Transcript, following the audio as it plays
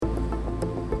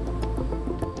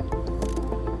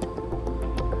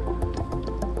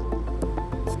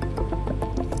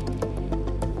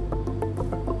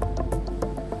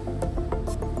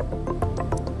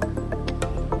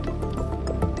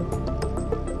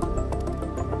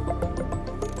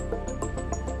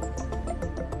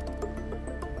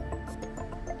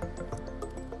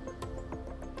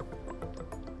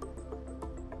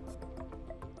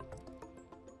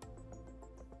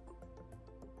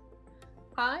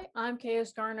Hi, I'm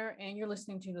KS Garner, and you're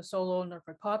listening to the Solo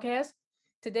Nerdford podcast.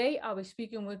 Today, I'll be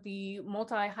speaking with the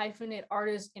multi-hyphenate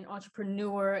artist and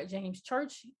entrepreneur James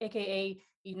Church, aka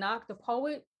Enoch the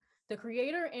Poet, the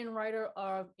creator and writer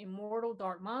of Immortal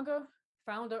Dark Manga,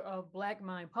 founder of Black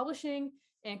Mind Publishing,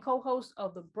 and co-host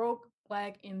of the Broke,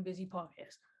 Black, and Busy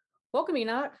podcast. Welcome,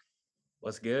 Enoch.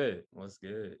 What's good? What's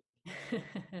good?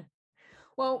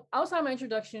 Well, outside my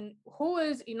introduction, who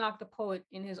is Enoch the Poet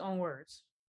in his own words?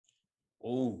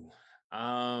 Ooh,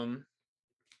 um,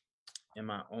 in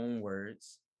my own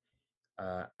words,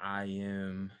 I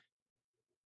am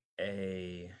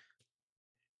a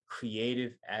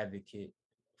creative advocate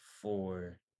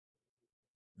for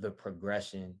the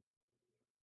progression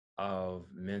of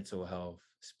mental health,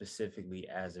 specifically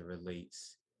as it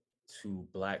relates to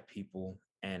Black people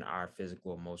and our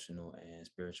physical, emotional, and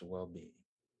spiritual well-being.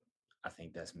 I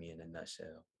think that's me in a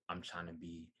nutshell. I'm trying to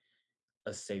be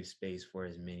a safe space for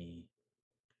as many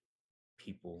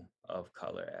people of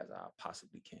color as I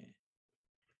possibly can.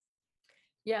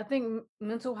 Yeah, I think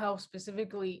mental health,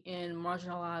 specifically in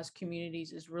marginalized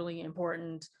communities, is really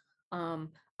important. Um,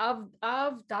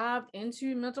 I've dived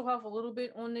into mental health a little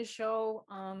bit on this show.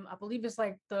 I believe it's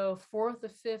like the fourth or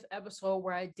fifth episode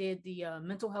where I did the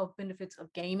mental health benefits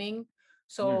of gaming. Mm,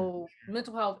 So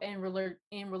mental health and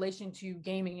in relation to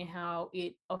gaming and how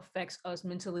it affects us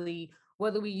mentally,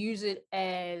 whether we use it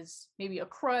as maybe a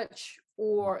crutch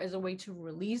or as a way to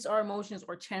release our emotions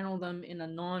or channel them in a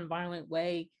non-violent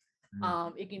way.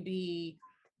 mm, It can be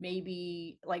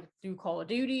maybe like through Call of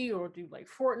Duty or through like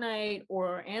Fortnite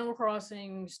or Animal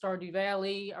Crossing, Stardew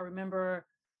Valley. I remember,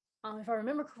 if I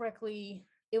remember correctly,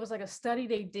 it was like a study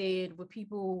they did with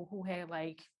people who had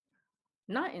like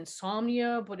not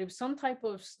insomnia, but it was some type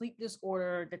of sleep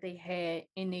disorder that they had,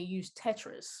 and they used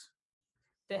Tetris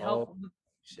to Oh help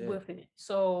shit. with it.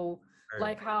 So, Right.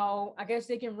 like how I guess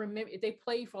they can remember if they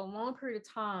play for a long period of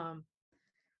time,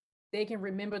 they can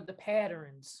remember the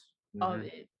patterns of Mm-hmm.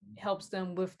 it. Helps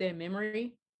them with their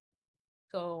memory.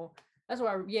 So that's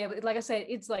why, yeah, but like I said,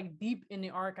 it's like deep in the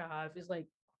archive. It's like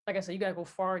I said, you gotta go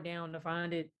far down to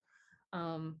find it.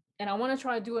 And I want to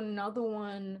try to do another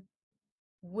one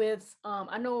with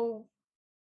I know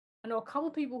a couple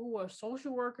people who are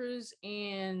social workers,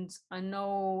 and I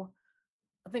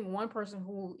think one person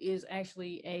who is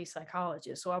actually a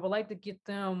psychologist. So I would like to get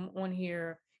them on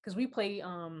here because we play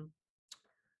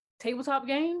tabletop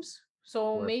games.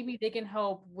 So Word. maybe they can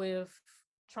help with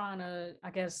trying to, I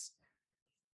guess,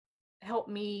 help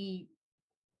me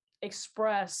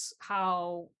express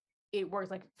how it works,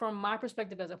 like from my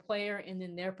perspective as a player, and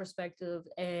then their perspective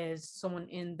as someone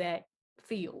in that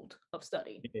field of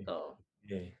study. Yeah. So,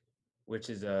 Yeah. Which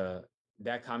is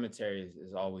that commentary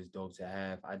is always dope to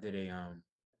have. I did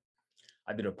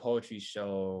a poetry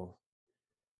show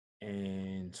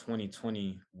in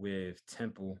 2020 with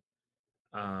Temple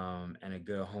and a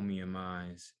good homie of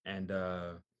mine. And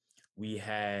we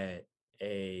had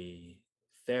a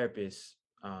therapist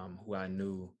who I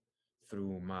knew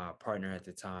through my partner at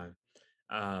the time.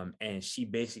 And she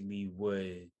basically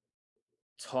would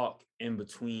talk in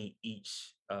between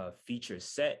each feature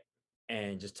set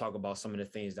and just talk about some of the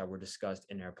things that were discussed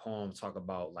in their poem, talk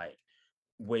about like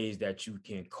ways that you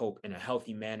can cope in a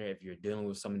healthy manner if you're dealing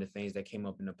with some of the things that came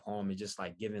up in the poem, and just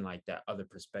like giving like that other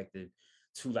perspective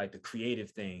to like the creative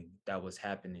thing that was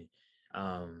happening.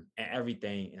 And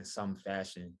everything in some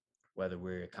fashion, whether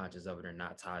we're conscious of it or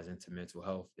not, ties into mental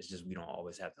health. It's just we don't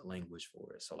always have the language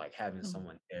for it, so like having mhm.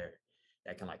 someone there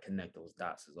that can like connect those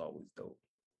dots is always dope.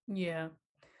 Yeah.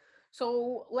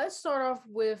 So let's start off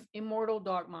with Immortal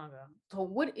Dark Manga. So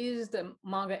what is the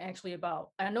manga actually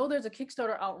about? I know there's a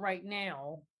Kickstarter out right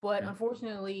now, but Mhm.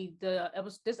 unfortunately,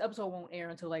 this episode won't air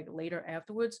until like later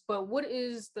afterwards. But what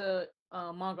is the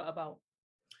manga about?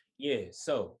 Yeah,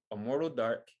 so Immortal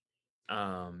Dark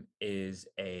is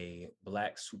a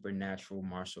Black supernatural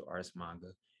martial arts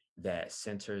manga that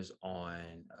centers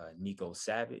on Nico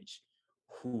Savage,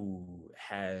 who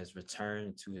has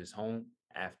returned to his home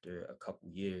after a couple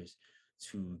years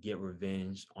to get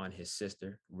revenge on his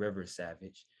sister, River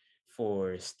Savage,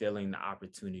 for stealing the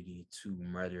opportunity to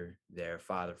murder their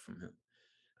father from him.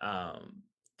 Um,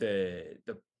 the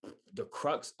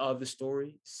crux of the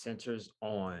story centers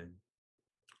on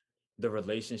the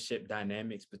relationship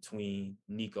dynamics between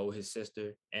Nico, his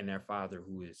sister, and their father,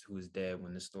 who is dead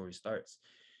when the story starts.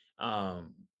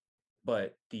 Um,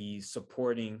 but the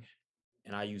supporting,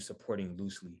 and I use supporting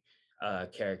loosely,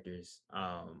 characters,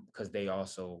 because they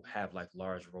also have like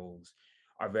large roles,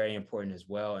 are very important as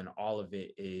well. And all of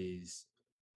it is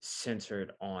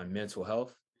centered on mental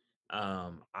health.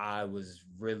 I was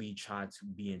really trying to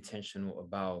be intentional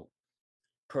about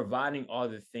providing all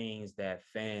the things that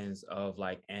fans of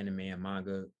like anime and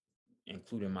manga,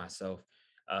 including myself,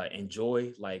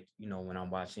 enjoy, like, when I'm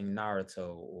watching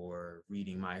Naruto or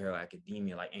reading My Hero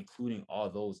Academia, like including all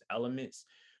those elements,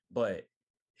 but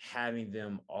having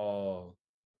them all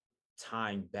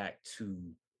tying back to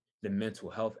the mental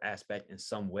health aspect in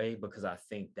some way, because I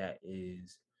think that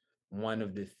is one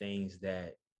of the things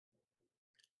that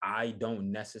I don't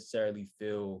necessarily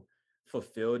feel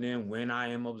fulfilled in when I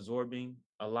am absorbing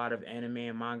a lot of anime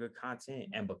and manga content.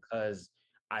 And because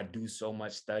I do so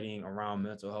much studying around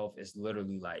mental health, it's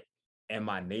literally like in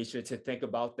my nature to think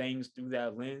about things through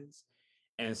that lens.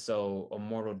 And so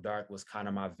Immortal Dark was kind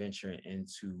of my venture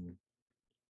into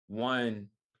one,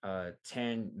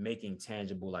 making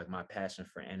tangible like my passion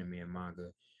for anime and manga,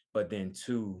 but then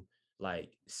two, like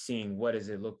seeing what does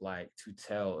it look like to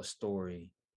tell a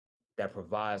story that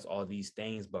provides all these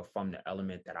things, but from the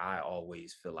element that I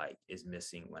always feel like is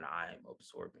missing when I am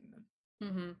absorbing them.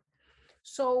 Hmm.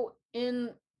 So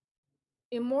in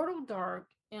Immortal Dark,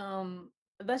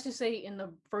 let's just say in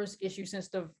the first issue, since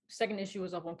the second issue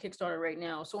is up on Kickstarter right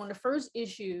now. So in the first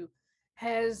issue,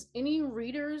 has any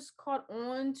readers caught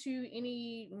on to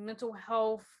any mental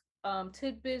health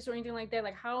tidbits or anything like that?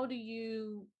 Like, how do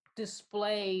you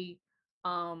display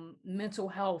mental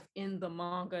health in the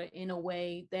manga in a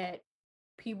way that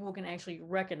people can actually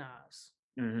recognize?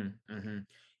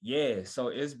 Yeah, so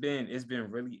it's been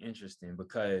really interesting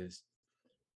because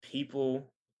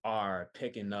people are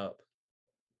picking up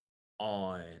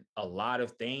on a lot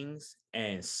of things,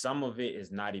 and some of it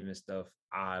is not even stuff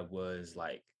I was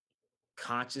like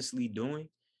consciously doing.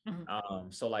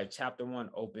 Mhm. So like chapter one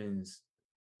opens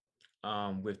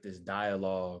with this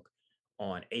dialogue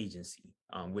on agency,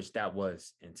 which that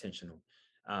was intentional.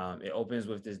 It opens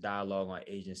with this dialogue on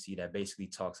agency that basically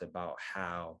talks about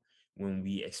how when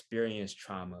we experience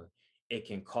trauma, it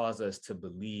can cause us to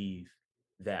believe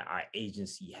that our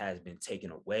agency has been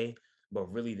taken away,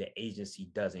 but really the agency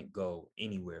doesn't go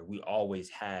anywhere. We always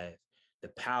have the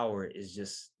power, is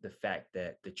just the fact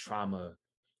that the trauma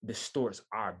distorts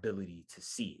our ability to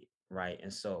see it, right?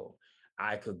 And so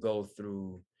I could go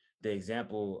through the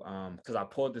example, because I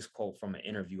pulled this quote from an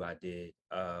interview I did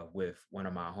with one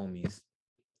of my homies,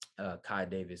 Kai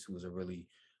Davis, who was a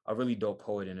really dope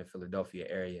poet in the Philadelphia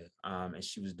area, and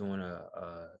she was doing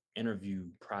a interview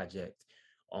project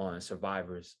on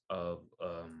survivors of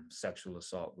sexual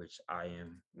assault, which I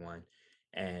am one.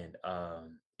 And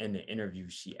in the interview,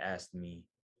 she asked me,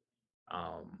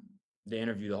 um,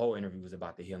 the whole interview was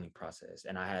about the healing process,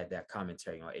 and I had that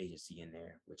commentary on agency in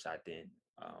there, which I then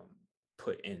um,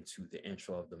 put into the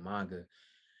intro of the manga.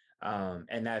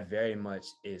 And that very much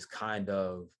is kind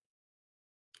of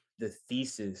the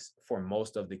thesis for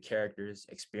most of the characters'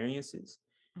 experiences.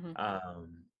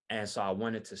 Mhm. And so I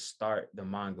wanted to start the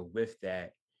manga with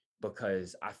that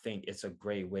because I think it's a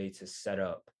great way to set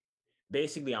up.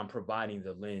 Basically, I'm providing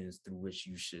the lens through which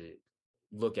you should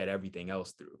look at everything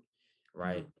else through,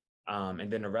 right? Mhm.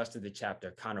 And then the rest of the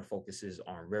chapter kind of focuses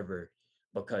on River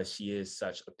because she is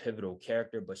such a pivotal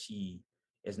character, but she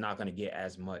is not going to get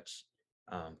as much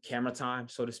camera time,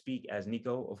 so to speak, as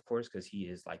Nico, of course, because he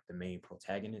is like the main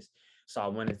protagonist. So I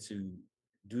wanted to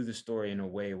do the story in a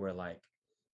way where like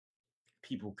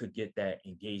people could get that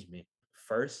engagement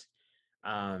first.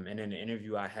 And in the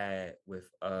interview I had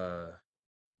with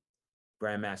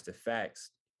Grandmaster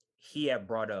Facts, he had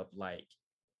brought up like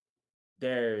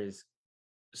there's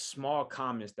small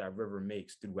comments that River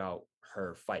makes throughout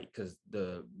her fight, because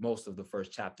the most of the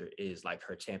first chapter is like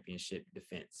her championship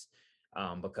defense,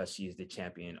 because she is the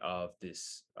champion of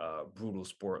this brutal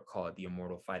sport called the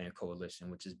Immortal Fighting Coalition,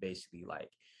 which is basically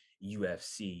like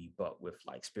UFC but with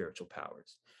like spiritual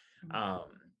powers. Mhm.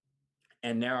 Um,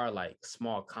 and there are like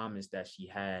small comments that she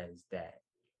has that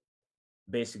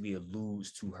basically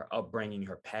alludes to her upbringing,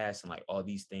 her past, and like all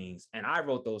these things. And I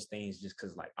wrote those things just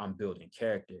because like I'm building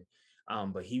character.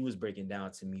 But he was breaking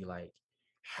down to me like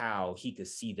how he could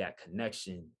see that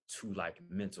connection to like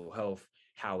mental health,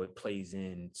 how it plays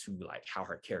into like how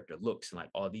her character looks and like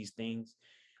all these things.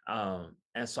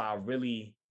 And so I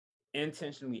really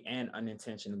intentionally and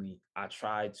unintentionally, I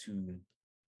try to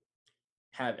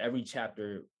have every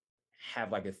chapter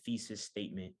have like a thesis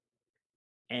statement,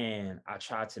 and I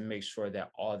try to make sure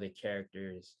that all the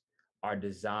characters are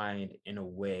designed in a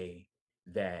way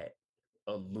that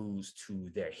alludes to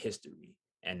their history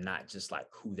and not just like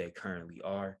who they currently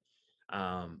are.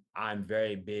 I'm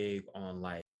very big on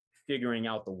like figuring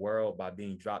out the world by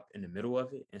being dropped in the middle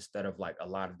of it instead of like a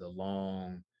lot of the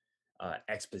long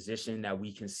exposition that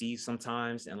we can see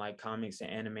sometimes in like comics and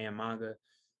anime and manga.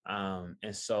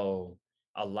 And so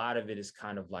a lot of it is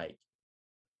kind of like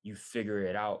you figure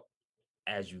it out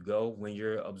as you go when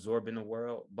you're absorbing the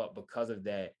world. But because of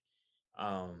that,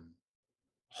 um,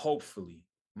 hopefully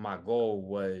my goal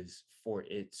was for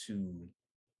it to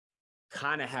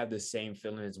kind of have the same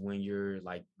feelings when you're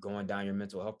like going down your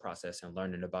mental health process and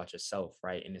learning about yourself,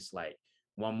 right? And it's like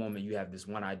one moment you have this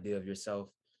one idea of yourself,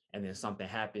 and then something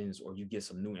happens, or you get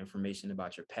some new information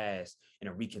about your past, and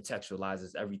it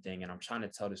recontextualizes everything. And I'm trying to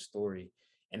tell the story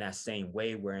in that same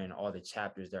way, where in all the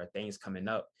chapters there are things coming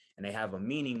up and they have a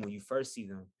meaning when you first see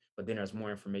them, but then there's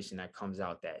more information that comes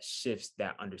out that shifts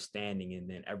that understanding, and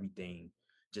then everything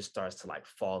just starts to like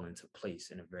fall into place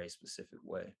in a very specific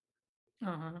way.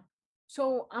 Uh-huh.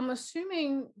 So I'm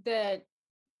assuming that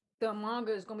the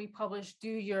manga is going to be published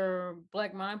through your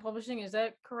Black Mind Publishing. Is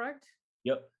that correct?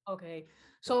 Yep. Okay.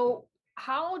 So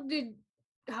how did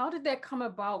that come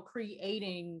about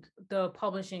creating the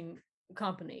publishing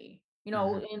company?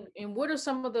 Mhm. And what are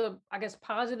some of the, I guess,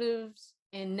 positives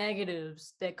and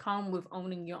negatives that come with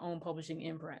owning your own publishing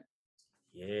imprint?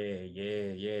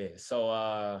 Yeah.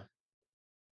 So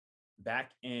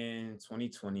back in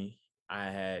 2020, I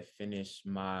had finished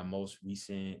my most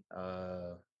recent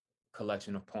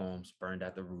collection of poems, Burned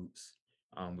at the Roots,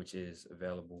 which is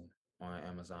available on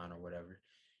Amazon or whatever.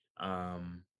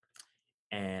 Um,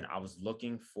 and I was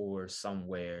looking for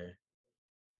somewhere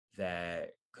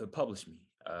that could publish me,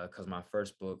 because my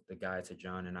first book, The Guide to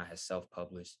John, and I had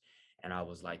self-published. And I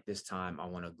was like, this time I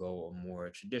want to go a more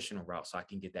traditional route so I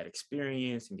can get that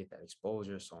experience and get that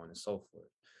exposure, so on and so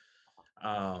forth.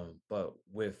 But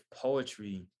with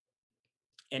poetry,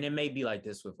 and it may be like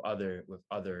this with other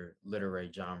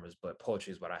literary genres, but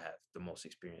poetry is what I have the most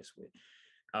experience with.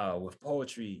 With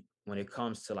poetry, when it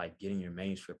comes to like getting your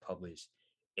manuscript published,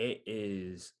 it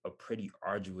is a pretty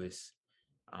arduous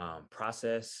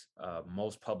process.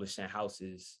 Most publishing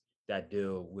houses that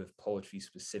deal with poetry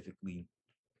specifically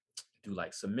do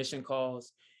like submission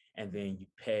calls, and then you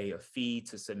pay a fee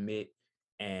to submit.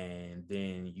 And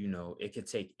then, it could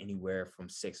take anywhere from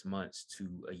 6 months to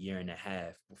a year and a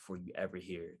half before you ever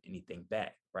hear anything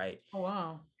back, right? Oh,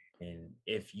 wow. And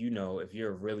if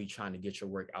you're really trying to get your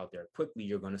work out there quickly,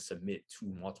 you're going to submit to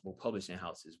multiple publishing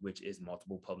houses, which is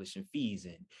multiple publishing fees.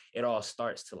 And it all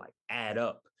starts to like add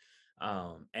up.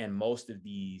 And most of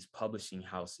these publishing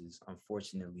houses,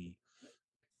 unfortunately,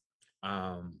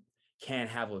 um, can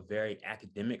have a very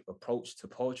academic approach to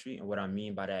poetry. And what I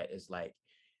mean by that is like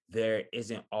there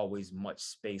isn't always much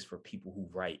space for people who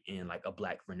write in like a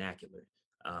Black vernacular,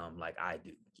 like I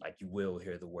do. Like you will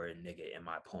hear the word nigga in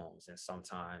my poems, and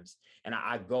sometimes, and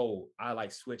I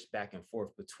like switch back and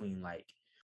forth between like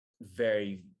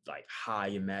very like high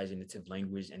imaginative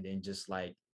language and then just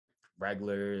like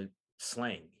regular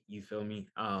slang. You feel me?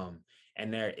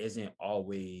 And there isn't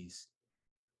always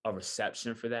a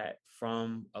reception for that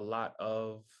from a lot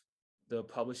of the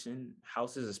publishing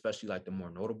houses, especially like the more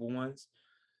notable ones.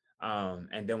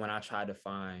 And then when I tried to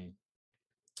find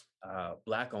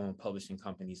Black owned publishing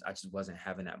companies, I just wasn't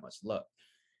having that much luck.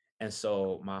 And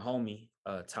so my homie,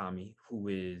 Tommy, who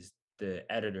is the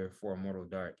editor for Immortal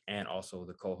Dark and also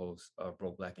the co-host of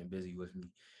Broke Black and Busy with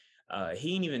me,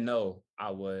 he didn't even know I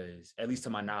was, at least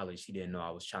to my knowledge, he didn't know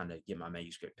I was trying to get my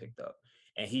manuscript picked up.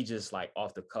 And he just like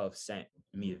off the cuff sent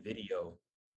me a video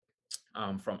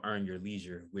from Earn Your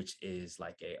Leisure, which is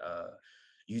like a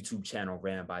YouTube channel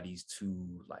ran by these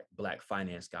two like Black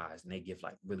finance guys, and they give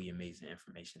like really amazing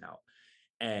information out.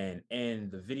 And in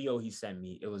the video he sent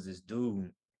me, it was this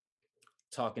dude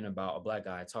talking about, a Black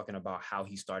guy talking about how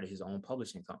he started his own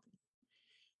publishing company,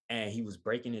 and he was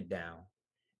breaking it down.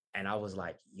 And I was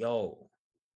like, yo,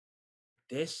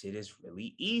 this shit is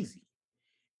really easy.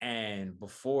 And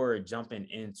before jumping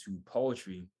into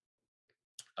poetry,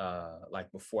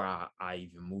 like before I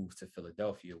even moved to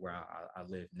Philadelphia, where I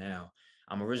live now.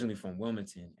 I'm originally from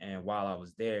Wilmington, and while I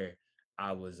was there,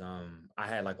 I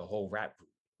had like a whole rap group,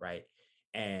 right?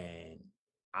 And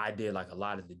I did like a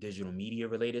lot of the digital media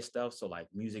related stuff. So like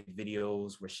music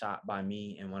videos were shot by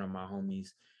me and one of my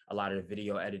homies. A lot of the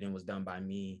video editing was done by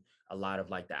me. A lot of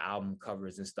like the album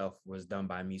covers and stuff was done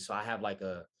by me. So I have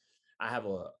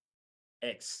a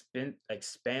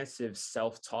expansive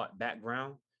self-taught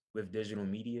background with digital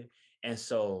media. And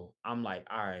so I'm like,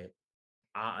 all right,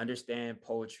 I understand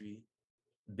poetry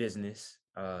business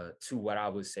to what I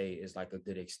would say is like a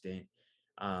good extent.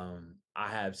 I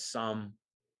have some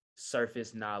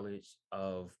surface knowledge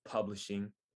of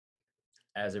publishing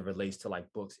as it relates to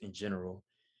like books in general.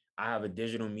 I have a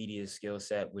digital media skill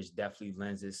set, which definitely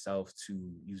lends itself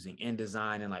to using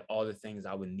InDesign and like all the things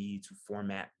I would need to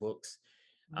format books.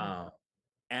 Mhm. Um,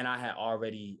 and I had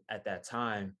already at that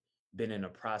time been in a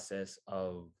process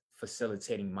of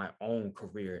facilitating my own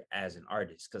career as an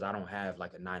artist because I don't have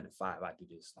like a 9 to 5. I do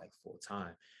this like full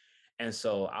time. And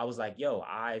so I was like, yo,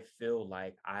 I feel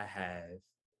like I have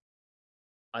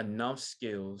enough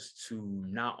skills to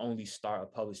not only start a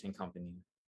publishing company,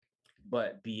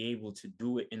 but be able to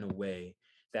do it in a way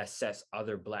that sets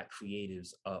other Black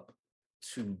creatives up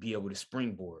to be able to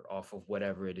springboard off of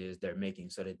whatever it is they're making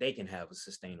so that they can have a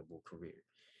sustainable career.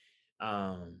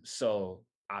 So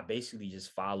I basically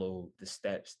just followed the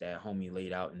steps that homie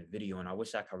laid out in the video, and I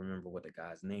wish I could remember what the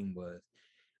guy's name was.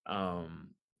 Um,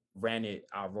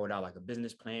 I wrote out like a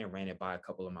business plan, ran it by a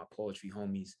couple of my poetry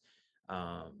homies.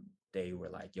 Um, they were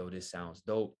like, yo, this sounds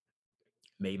dope.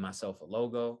 Made myself a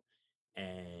logo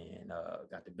and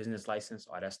got the business license,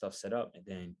 all that stuff set up. And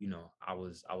then, I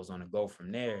was on a go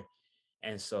from there.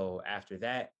 And so after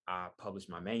that, I published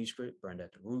my manuscript, Burned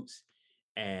at the Roots.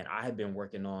 And I've been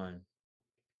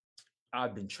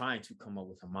trying to come up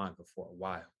with a manga for a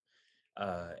while.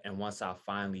 And once I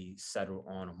finally settled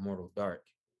on Immortal Dark,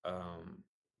 um,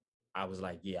 I was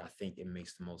like, yeah, I think it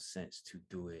makes the most sense to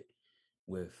do it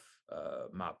with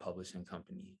my publishing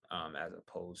company, as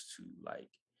opposed to like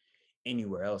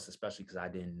anywhere else, especially because I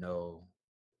don't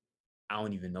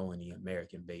even know any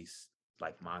American based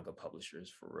like manga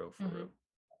publishers for real, for Hmm. real.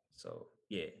 So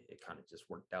yeah, it kind of just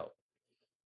worked out.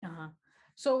 Uh-huh.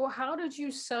 So how did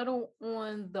you settle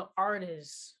on the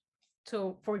artist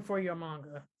for your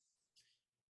manga?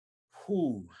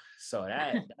 Whew. So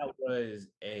that was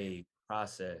a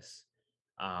process,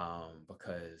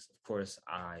 because of course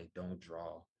I don't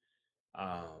draw.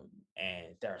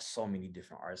 And there are so many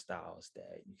different art styles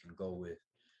that you can go with.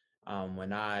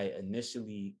 When I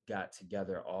initially got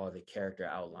together all the character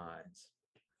outlines,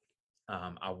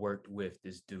 I worked with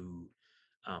this dude,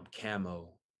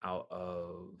 Camo, out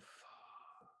of,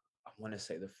 I want to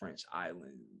say the French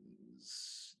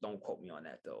islands. Don't quote me on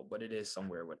that though, but it is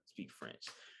somewhere where they speak French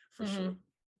for sure.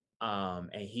 Hmm.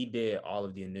 And he did all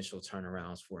of the initial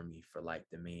turnarounds for me for like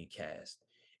the main cast.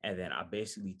 And then I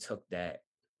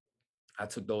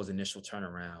took those initial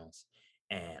turnarounds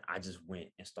and I just went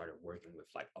and started working with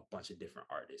like a bunch of different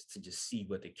artists to just see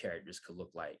what the characters could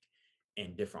look like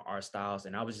in different art styles.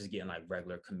 And I was just getting like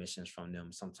regular commissions from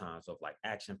them, sometimes of like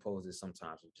action poses,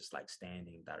 sometimes of just like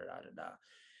standing, da da da da da.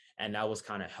 And that was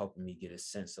kind of helping me get a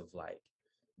sense of like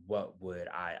what would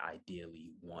I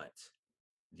ideally want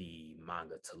the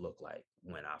manga to look like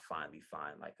when I finally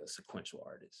find like a sequential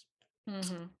artist.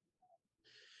 Hmm.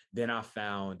 Then I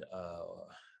found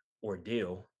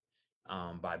Ordeal,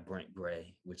 by Brent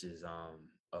Gray, which is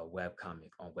a web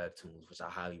comic on Webtoons, which I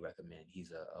highly recommend.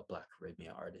 He's a Black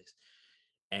Caribbean artist.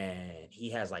 And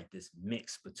he has like this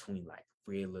mix between like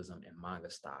realism and manga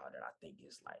style that I think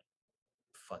is like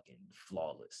fucking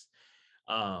flawless.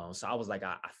 So I was like,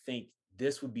 I think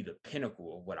this would be the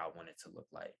pinnacle of what I want it to look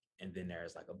like. And then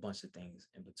there's like a bunch of things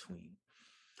in between.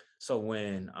 So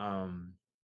when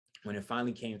it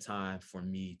finally came time for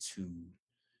me to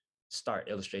start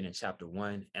illustrating chapter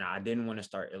one, and I didn't want to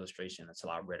start illustration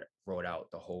until wrote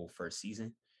out the whole first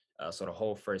season. So the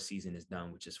whole first season is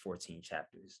done, which is 14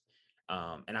 chapters.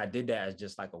 And I did that as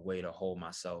just like a way to hold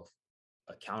myself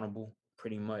accountable,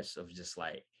 pretty much, of just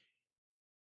like,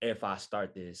 if I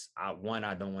start this, I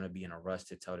don't want to be in a rush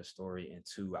to tell the story, and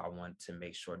two, I want to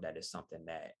make sure that it's something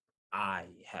that I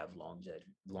have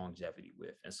longevity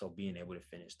with. And so being able to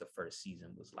finish the first season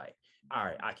was like, all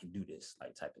right, I can do this,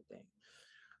 like, type of thing.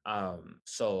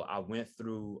 So I went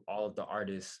through all of the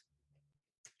artists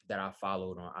that I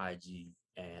followed on IG,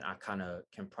 and I kind of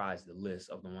comprised the list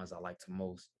of the ones I like the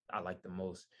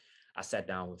most. I sat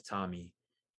down with Tommy,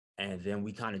 and then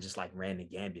we kind of just like ran the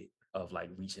gambit of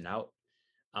like reaching out.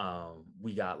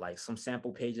 We got like some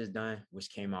sample pages done,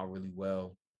 which came out really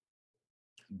well.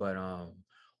 But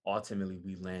ultimately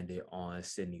we landed on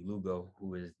Sydney Lugo,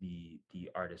 who is the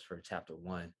artist for chapter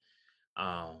one.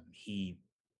 He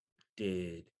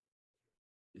did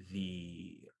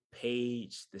the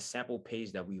sample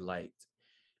page that we liked,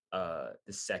 the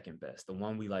second best. The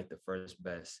one we liked the first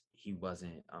best, he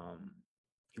wasn't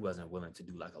willing to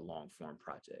do like a long form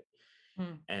project.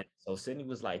 Hmm. And so Sydney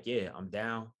was like, yeah, I'm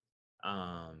down.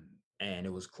 Um, and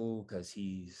it was cool because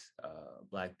he's a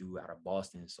Black dude out of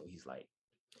Boston. So he's like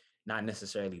not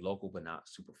necessarily local, but not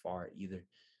super far either.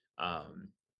 Um,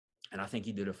 and I think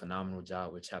he did a phenomenal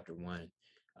job with chapter one.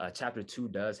 Chapter two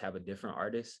does have a different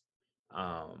artist.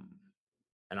 Um,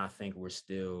 and I think we're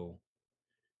still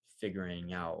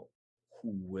figuring out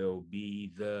who will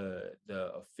be the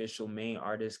official main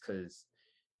artist,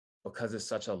 because it's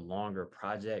such a longer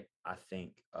project. I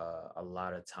think a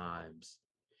lot of times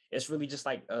it's really just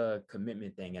like a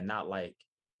commitment thing, and not like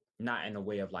not in a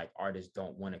way of like artists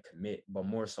don't want to commit, but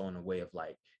more so in a way of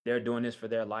like they're doing this for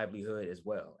their livelihood as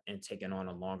well, and taking on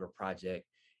a longer project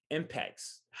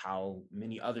impacts how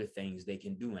many other things they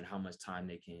can do and how much time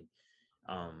they can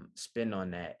spend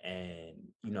on that. And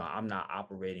I'm not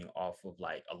operating off of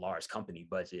like a large company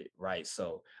budget, right?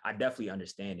 So I definitely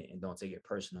understand it and don't take it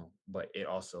personal, but it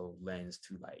also lends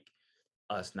to like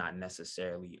us not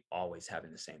necessarily always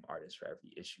having the same artist for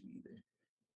every issue either.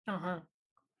 Uh-huh.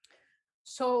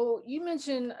 So you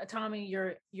mentioned Tommy,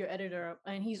 your editor,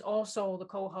 and he's also the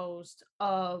co-host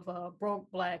of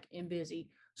Broke, Black, and Busy.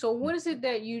 So what is it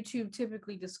that you two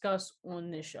typically discuss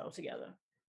on this show together?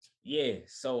 Yeah,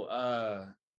 so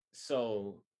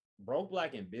Broke,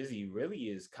 Black, and Busy really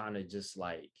is kind of just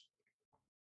like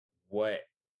what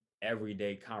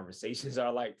everyday conversations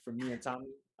are like for me and Tommy.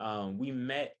 We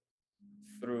met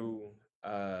through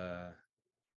a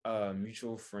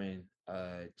mutual friend,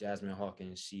 Jasmine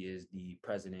Hawkins. She is the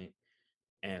president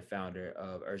and founder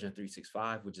of Urgent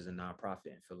 365, which is a nonprofit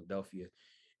in Philadelphia.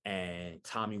 And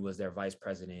Tommy was their vice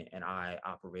president, and I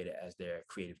operated as their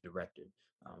creative director.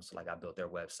 So like I built their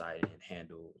website and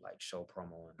handled like show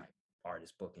promo and like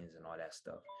artist bookings and all that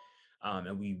stuff.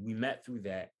 And we met through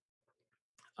that.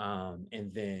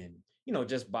 And then,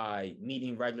 just by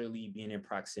meeting regularly, being in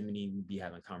proximity, we'd be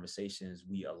having conversations.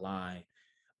 We align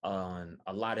on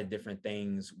a lot of different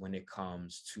things when it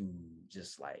comes to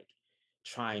just like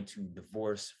trying to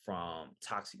divorce from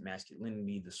toxic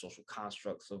masculinity, the social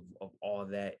constructs of all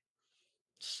that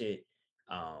shit,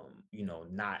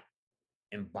 not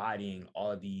embodying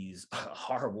all these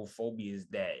horrible phobias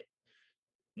that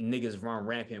niggas run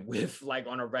rampant with like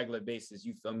on a regular basis.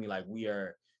 You feel me? Like we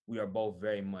are both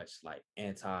very much like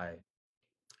anti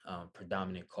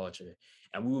predominant culture,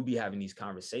 and we will be having these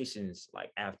conversations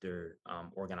like after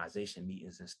organization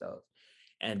meetings and stuff.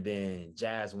 And then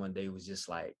Jazz one day was just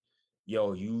like,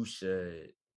 yo, y'all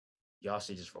should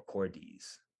just record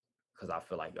these, because I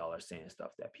feel like y'all are saying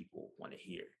stuff that people want to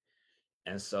hear.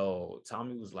 And so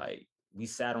Tommy was like, we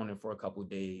sat on it for a couple of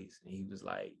days, and he was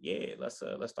like, yeah, let's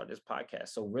start this podcast.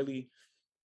 So really,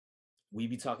 we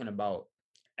be talking about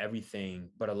everything,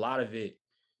 but a lot of it,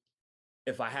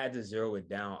 if I had to zero it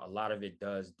down, a lot of it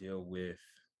does deal with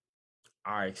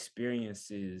our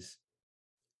experiences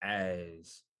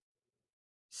as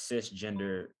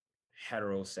cisgender,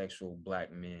 heterosexual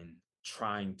Black men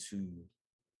trying to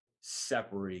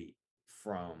separate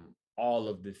from all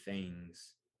of the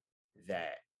things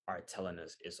that are telling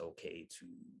us it's okay to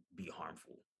be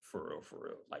harmful, for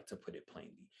real, like to put it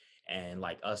plainly. And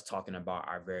like us talking about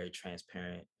our very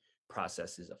transparent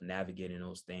processes of navigating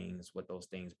those things, what those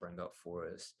things bring up for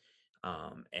us.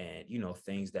 And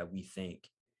things that we think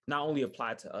not only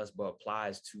apply to us, but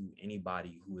applies to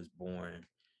anybody who is born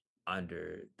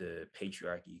under the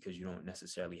patriarchy, because you don't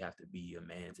necessarily have to be a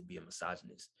man to be a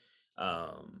misogynist.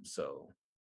 So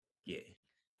yeah.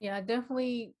 Yeah, I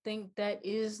definitely think that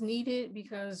is needed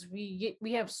because we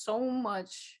have so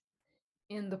much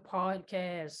in the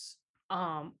podcast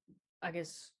um I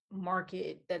guess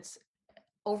market that's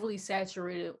overly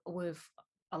saturated with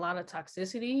a lot of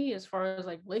toxicity as far as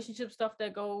like relationship stuff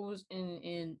that goes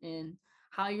in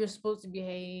how you're supposed to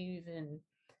behave, and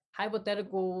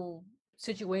hypothetical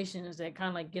situations that kind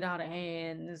of like get out of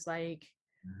hand. It's like,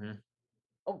 Mhm.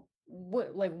 oh,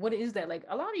 what is that? Like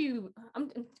a lot of you,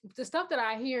 the stuff that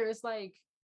I hear is like,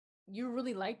 you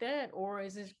really like that, or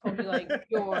is this supposed to be like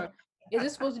your is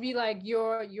this supposed to be like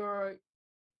your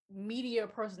media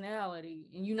personality,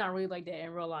 and you're not really like that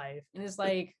in real life? And it's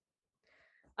like,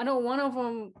 I know one of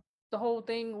them, the whole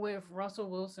thing with Russell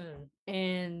Wilson,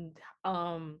 and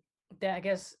um that I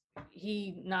guess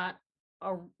he not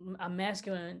a, a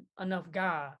masculine enough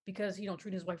guy because he don't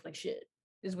treat his wife like shit.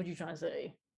 Is what you're trying to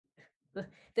say? That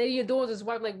he adores his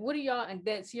wife. Like, what are y'all? And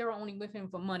that Sierra only with him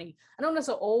for money. I know that's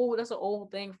an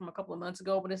old thing from a couple of months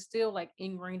ago, but it's still like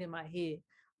ingrained in my head.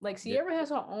 Like Yeah, Sierra has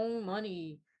her own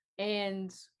money, and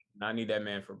I need that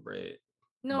man for bread.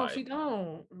 no, But she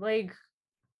don't. Like,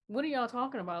 what are y'all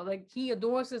talking about? Like, he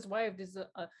adores his wife.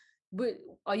 But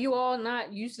are you all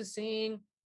not used to seeing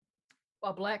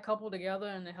a black couple together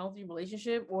in a healthy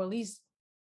relationship, or at least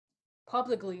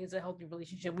publicly it's a healthy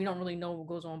relationship? We don't really know what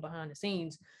goes on behind the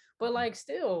scenes, but like,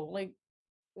 still, like,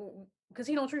 because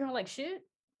he don't treat her like shit,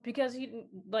 because he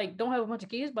like don't have a bunch of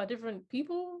kids by different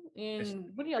people. it's And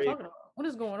what are y'all crazy. talking about? What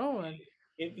is going on?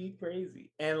 It'd be crazy.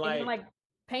 And And then like, like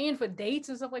paying for dates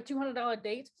and stuff, like $200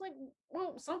 dates. It's like,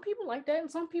 well, some people like that,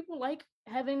 and some people like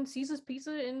having Caesar's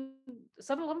pizza in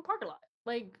 7-Eleven parking lot.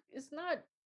 Like, it's not.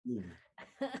 mm,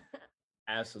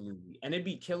 absolutely. And it'd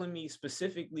be killing me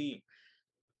specifically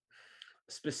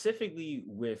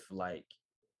with like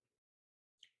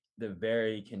the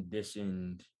very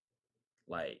conditioned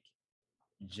like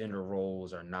gender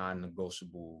roles are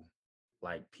non-negotiable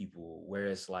like people where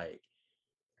it's like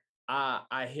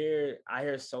I hear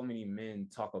so many men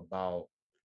talk about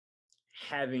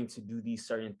having to do these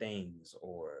certain things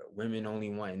or women only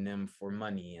wanting them for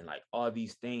money and like all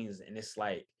these things. And it's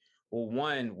like, well,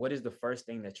 one, what is the first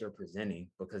thing that you're presenting?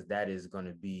 Because that is going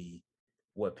to be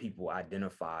what people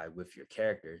identify with your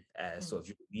character as. So Mhm. if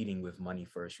you're leading with money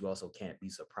first, you also can't be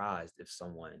surprised if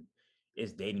someone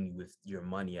is dating you with your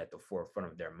money at the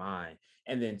forefront of their mind.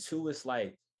 And then two, it's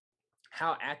like,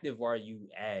 how active are you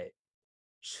at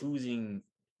choosing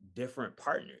different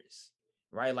partners,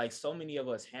 right? Like so many of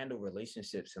us handle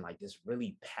relationships in like this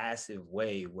really passive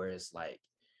way where it's like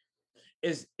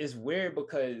it's weird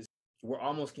because we're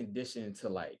almost conditioned to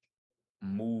like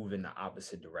move in the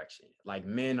opposite direction. Like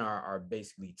men are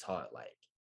basically taught like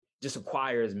just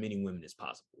acquire as many women as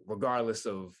possible, regardless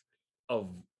of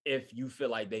if you feel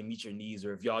like they meet your needs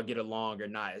or if y'all get along or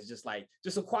not. It's just like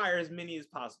just acquire as many as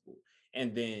possible.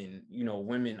 And then,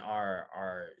 women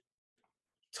are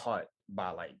taught by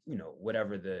like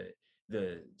whatever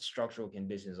the structural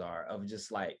conditions are of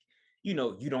just like you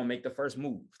don't make the first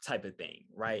move type of thing,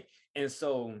 right? And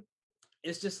so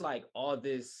it's just like all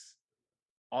this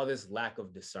lack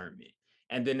of discernment,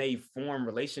 and then they form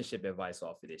relationship advice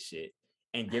off of this shit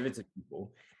and give it to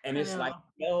people, and I it's like,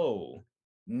 know.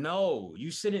 no,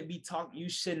 you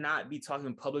should not be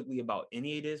talking publicly about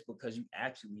any of this, because you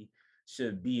actually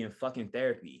should be in fucking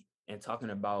therapy and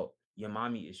talking about your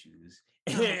mommy issues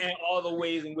Uh-huh. and all the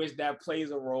ways in which that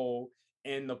plays a role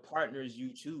in the partners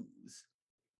you choose.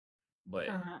 But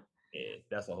Uh-huh. yeah,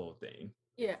 that's the whole thing.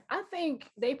 Yeah, I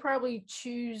think they probably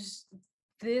choose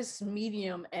this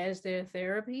medium as their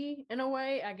therapy in a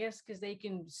way, I guess, because they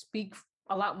can speak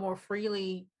a lot more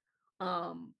freely,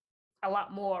 um, a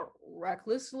lot more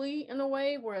recklessly in a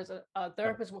way, whereas a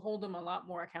therapist will hold them a lot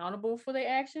more accountable for their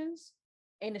actions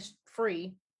and it's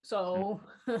free. So,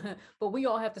 but we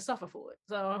all have to suffer for it.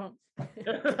 So,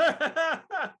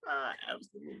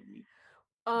 Absolutely.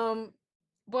 um,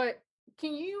 but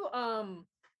can you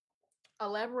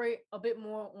elaborate a bit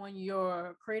more on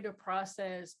your creative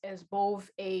process as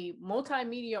both a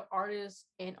multimedia artist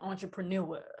and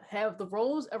entrepreneur? Have the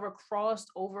roles ever crossed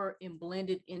over and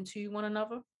blended into one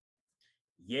another?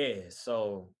 Yeah,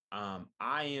 so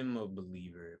I am a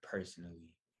believer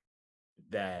personally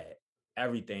that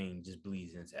everything just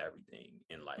bleeds into everything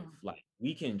in life. Mhm. Like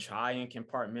we can try and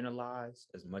compartmentalize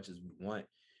as much as we want,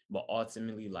 but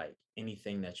ultimately, like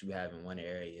anything that you have in one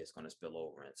area is going to spill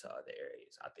over into other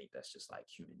areas. I think that's just like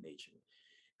human nature.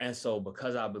 And so,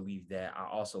 because I believe that, I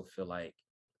also feel like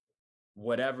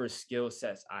whatever skill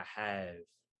sets I have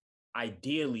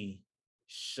ideally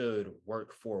should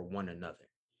work for one another.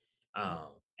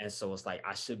 Mhm. And so it's like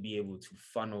I should be able to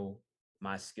funnel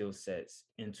my skill sets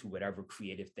into whatever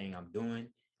creative thing I'm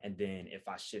doing. And then if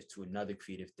I shift to another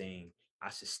creative thing, I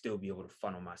should still be able to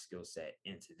funnel my skill set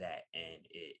into that and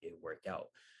it work out.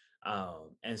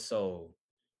 And so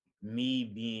me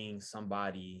being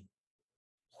somebody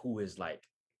who is like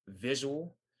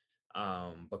visual,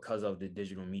 because of the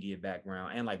digital media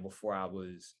background, and like before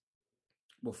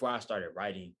I started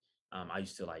writing, I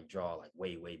used to like draw like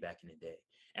way back in the day.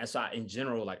 And so in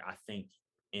general, like I think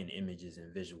in images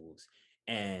and visuals,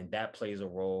 and that plays a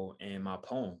role in my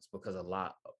poems because a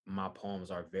lot of my poems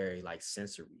are very like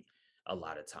sensory a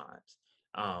lot of times.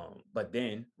 But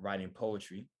then writing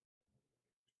poetry,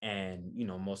 and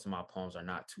most of my poems are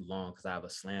not too long because I have a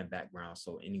slam background.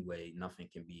 So anyway, nothing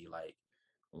can be like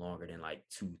longer than like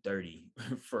 230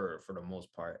 for the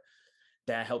most part.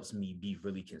 That helps me be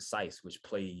really concise, which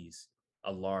plays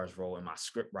a large role in my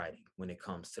script writing when it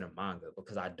comes to the manga,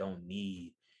 because I don't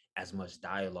need as much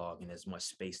dialogue and as much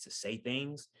space to say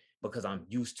things because I'm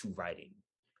used to writing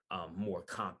more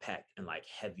compact and like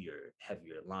heavier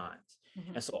lines.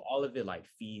 Mhm. And so all of it like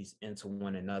feeds into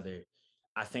one another.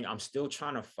 I think I'm still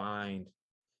trying to find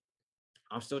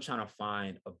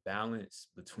a balance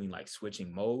between like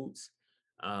switching modes,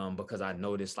 because I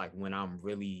noticed like when I'm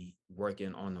really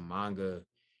working on the manga,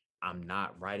 I'm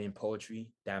not writing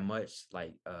poetry that much.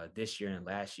 Like this year and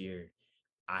last year,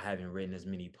 I haven't written as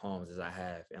many poems as I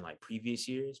have in like previous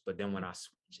years. But then when I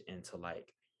switch into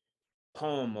like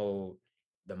poem mode,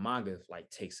 the manga like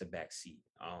takes a back seat.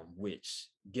 Which,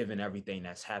 given everything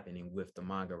that's happening with the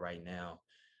manga right now,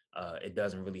 it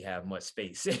doesn't really have much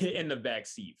space in the back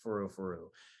seat for real, for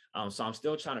real. So I'm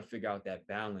still trying to figure out that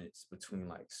balance between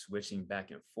like switching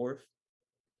back and forth.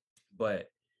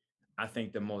 But I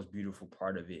think the most beautiful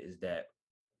part of it is that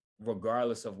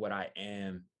regardless of what I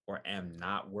am or am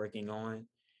not working on,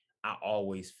 I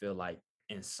always feel like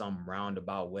in some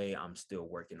roundabout way, I'm still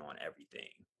working on everything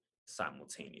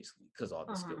simultaneously because all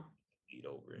the skills Uh-huh. lead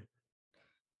over.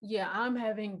 Yeah, I'm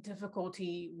having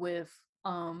difficulty with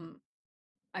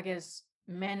I guess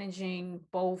managing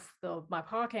both the my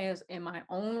podcast and my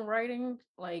own writing.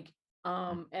 Like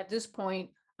at this point,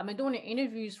 I've been doing the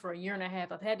interviews for a year and a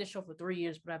half. I've had this show for 3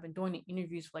 years, but I've been doing the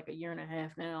interviews for like a year and a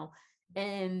half now.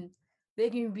 And they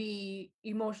can be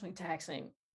emotionally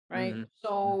taxing, right? Mm-hmm.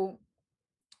 So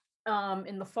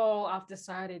in the fall I've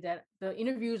decided that the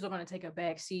interviews are going to take a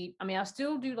back seat. I mean, I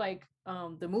still do like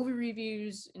the movie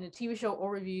reviews and the TV show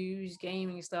or reviews,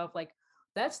 gaming stuff. Like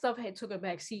that stuff had took a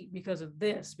back seat because of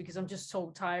this, because I'm just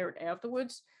so tired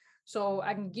afterwards. So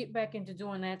I can get back into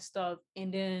doing that stuff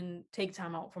and then take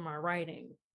time out for my writing,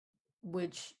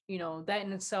 which, that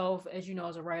in itself, as you know,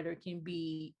 as a writer, can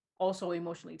be also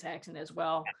emotionally taxing as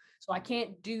well. So I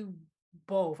can't do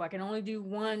both. I can only do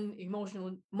one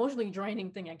emotionally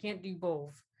draining thing. I can't do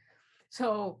both.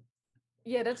 So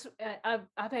yeah, that's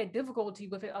I've had difficulty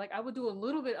with it. Like I would do a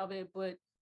little bit of it, but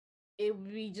it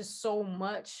would be just so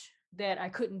much that I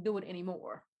couldn't do it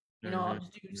anymore. I'll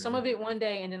just do some Mm-hmm. of it one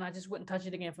day and then I just wouldn't touch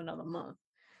it again for another month.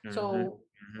 Mm-hmm. So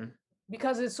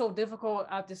because it's so difficult,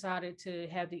 I've decided to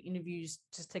have the interviews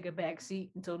just take a back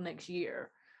seat until next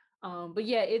year. But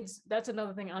yeah, that's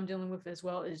another thing I'm dealing with as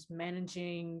well, is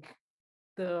managing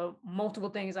the multiple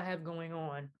things I have going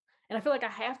on. And I feel like I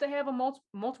have to have a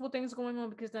multiple things going on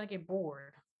because then I get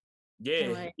bored. And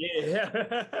Yeah, like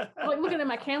yeah. I'm like looking at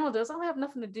my calendar, so I don't have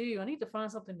nothing to do. I need to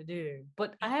find something to do.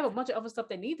 But I have a bunch of other stuff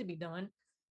that need to be done.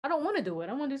 I don't want to do it.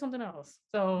 I want to do something else.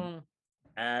 So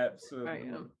I Absolutely.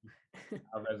 am.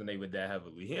 I resonate with that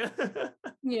heavily.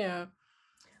 Yeah.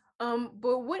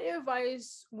 But what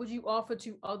advice would you offer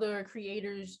to other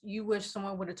creators you wish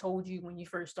someone would have told you when you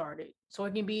first started? So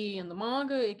it can be in the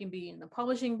manga, it can be in the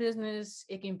publishing business,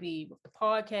 it can be with the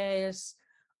podcast,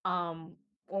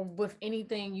 or with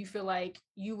anything you feel like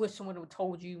you wish someone would have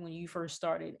told you when you first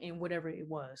started and whatever it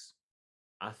was.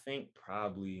 I think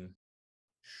probably,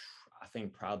 I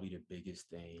think probably the biggest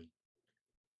thing.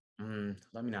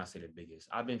 Let me not say the biggest.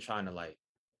 I've been trying to like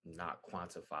not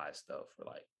quantify stuff or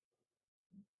like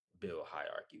build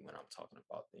hierarchy when I'm talking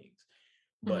about things.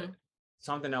 But Mm-hmm.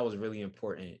 something that was really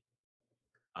important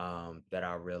that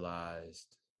I realized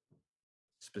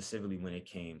specifically when it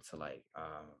came to like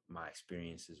my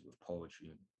experiences with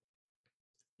poetry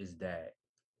is that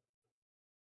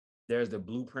there's the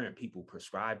blueprint people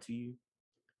prescribe to you,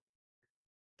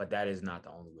 but that is not the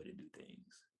only way to do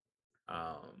things.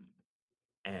 Um,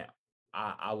 and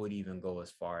I would even go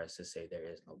as far as to say there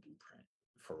is no blueprint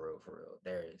for real, for real.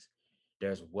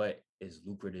 There's what is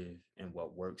lucrative and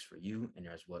what works for you, and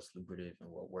there's what's lucrative and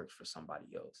what works for somebody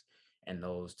else. And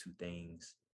those two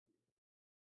things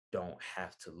don't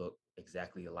have to look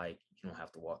exactly alike. You don't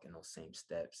have to walk in those same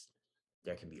steps.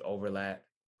 There can be overlap.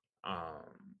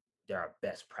 Um, there are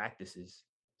best practices,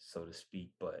 so to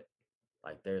speak, but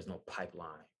like there's no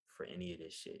pipeline for any of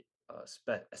this shit,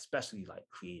 especially like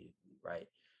creatively, right?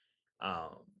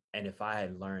 Um, and if I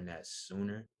had learned that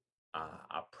sooner,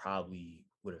 I probably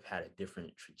would have had a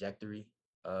different trajectory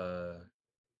uh,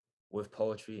 with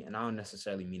poetry. And I don't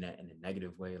necessarily mean that in a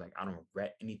negative way. Like I don't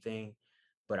regret anything,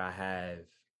 but I have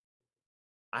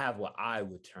what I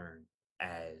would term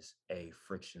as a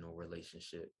frictional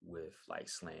relationship with like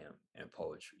slam and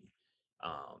poetry.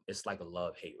 It's like a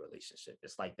love-hate relationship.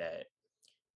 It's like that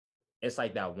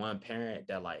one parent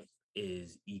that like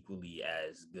is equally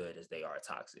as good as they are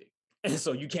toxic. And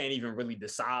so you can't even really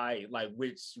decide like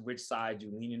which side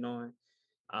you're leaning on.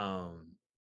 Um,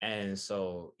 and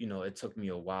so, it took me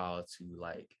a while to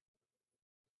like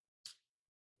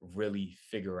really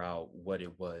figure out what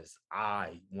it was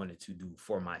I wanted to do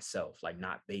for myself, like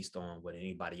not based on what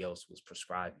anybody else was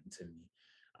prescribing to me.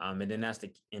 And then that's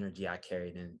the energy I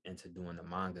carried into doing the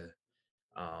manga.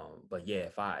 But yeah,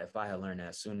 if I had learned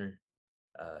that sooner,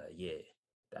 yeah,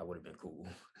 that would have been cool.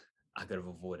 I could have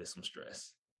avoided some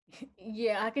stress.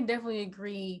 Yeah, I can definitely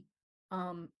agree.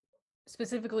 Um,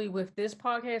 Specifically with this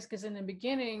podcast, because in the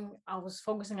beginning I was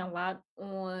focusing a lot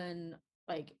on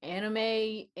like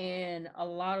anime and a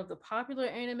lot of the popular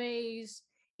animes,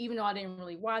 even though I didn't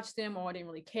really watch them or I didn't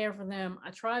really care for them.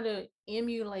 I tried to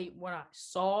emulate what I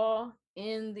saw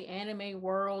in the anime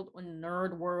world or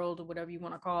nerd world or whatever you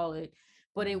want to call it,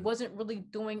 but it wasn't really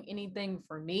doing anything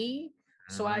for me.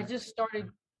 So I Mm-hmm. just started,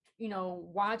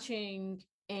 watching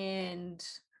and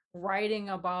writing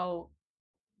about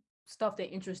stuff that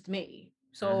interests me.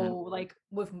 So Mm-hmm. like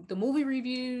with the movie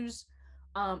reviews,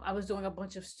 I was doing a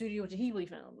bunch of Studio Ghibli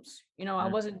films. I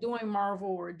wasn't doing Marvel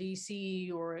or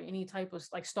DC or any type of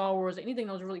like Star Wars, anything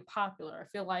that was really popular. I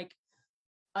feel like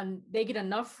they get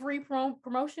enough free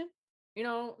promotion, you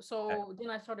know. Okay. So then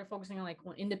I started focusing on like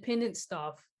on independent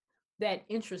stuff that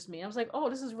interests me. I was like, oh,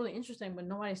 this is really interesting, but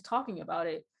nobody's talking about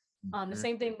it. The Mhm.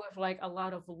 same thing with like a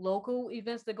lot of local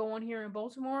events that go on here in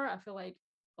Baltimore. I feel like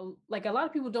a lot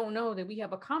of people don't know that we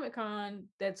have a Comic Con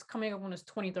that's coming up on its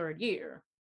 23rd year.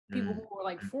 People Mm, who were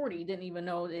like mm, 40 didn't even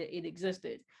know that it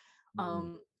existed.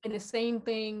 mm, And the same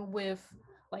thing with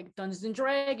like Dungeons and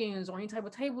Dragons or any type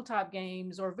of tabletop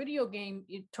games or video game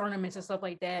tournaments and stuff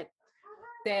like that,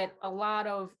 that a lot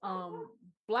of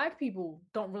black people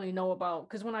don't really know about.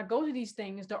 Because when I go to these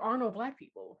things, there are no black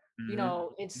people. You mhm,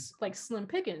 know, it's like slim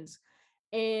pickings.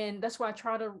 And that's why I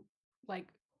try to like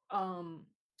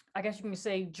I guess you can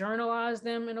say journalize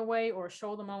them in a way or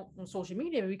show them out on social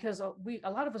media because we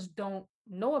a lot of us don't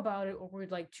know about it or we're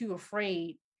like too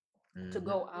afraid to mhm.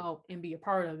 go out and be a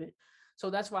part of it. So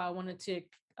that's why I wanted to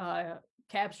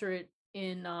capture it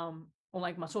in on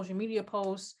like my social media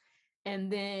posts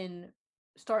and then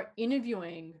start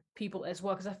interviewing people as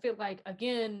well because I feel like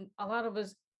again a lot of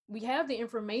us we have the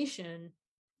information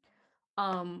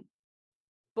um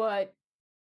but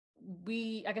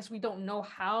we I guess we don't know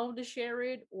how to share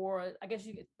it or I guess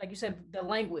you like you said the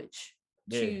language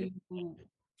Yeah.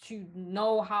 to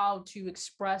know how to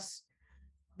express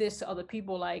this to other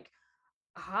people like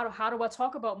how do I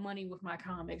talk about money with my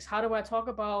comics? How do I talk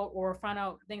about or find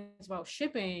out things about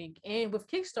shipping? And with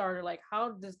Kickstarter, like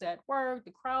how does that work?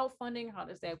 The crowdfunding, how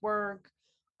does that work?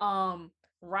 Um,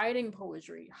 Writing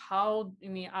poetry. How I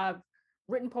mean, I've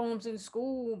written poems in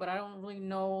school, but I don't really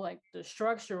know like the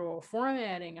structure or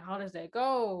formatting. How does that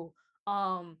go?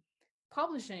 Um,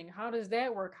 Publishing, how does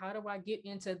that work? How do I get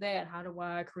into that? How do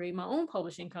I create my own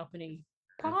publishing company?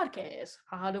 Podcast.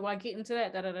 How do I get into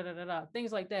that? Da, da, da, da, da, da.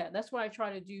 Things like that. That's what I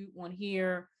try to do on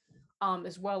here,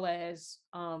 as well as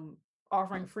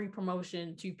offering free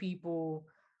promotion to people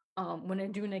when they're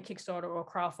doing a Kickstarter or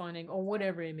crowdfunding or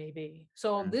whatever it may be.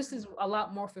 So Mm. this is a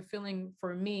lot more fulfilling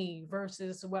for me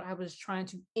versus what I was trying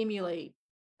to emulate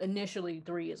initially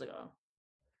 3 years ago.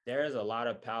 There is a lot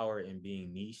of power in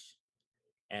being niche.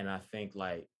 And I think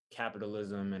like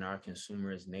capitalism and our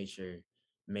consumerist nature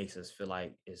makes us feel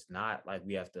like it's not like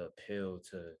we have to appeal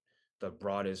to the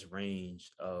broadest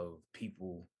range of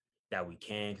people that we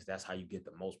can, because that's how you get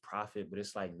the most profit. But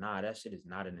it's like, nah, that shit is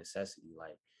not a necessity.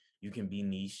 Like you can be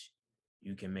niche,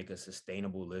 you can make a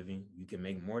sustainable living, you can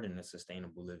make more than a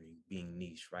sustainable living being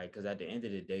niche, right? Because at the end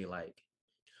of the day, like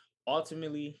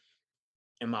ultimately,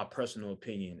 in my personal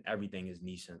opinion, everything is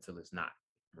niche until it's not,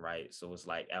 right? So it's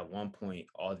like at one point,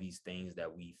 all these things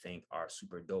that we think are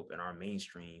super dope in our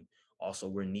mainstream also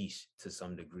were niche to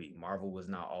some degree. Marvel was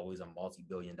not always a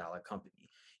multi-billion-dollar company.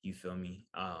 You feel me?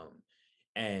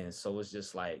 And so it's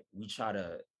just like we try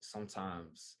to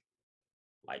sometimes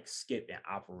like skip and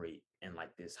operate in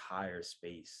like this higher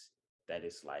space that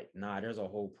is like, nah, there's a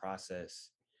whole process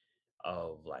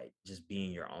of like just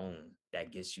being your own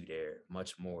that gets you there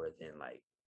much more than like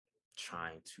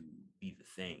trying to be the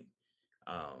thing.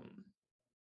 Um,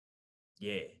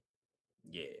 yeah,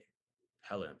 yeah,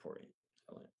 hella important.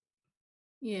 Hella.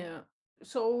 Yeah.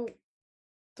 So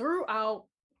throughout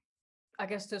I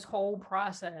guess this whole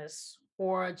process,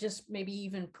 or just maybe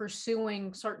even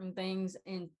pursuing certain things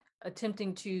and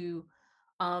attempting to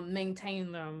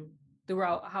maintain them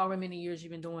throughout however many years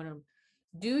you've been doing them,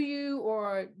 do you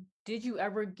or did you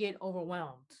ever get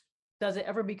overwhelmed? Does it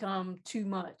ever become too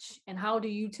much? And how do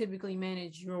you typically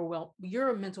manage your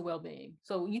mental well-being?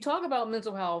 So you talk about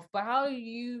mental health, but how do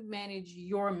you manage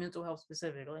your mental health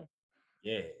specifically?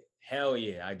 Yeah, hell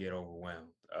yeah, I get overwhelmed.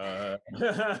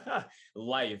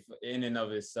 Life in and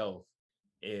of itself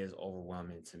is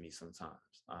overwhelming to me sometimes,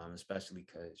 especially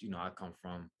because I come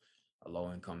from a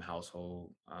low income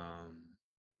household,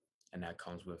 and that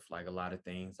comes with like a lot of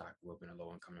things. I grew up in a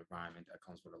low income environment that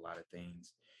comes with a lot of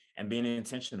things, and being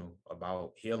intentional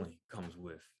about healing comes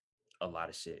with a lot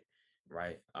of shit,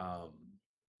 right?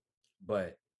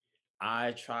 But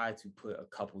I try to put a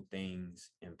couple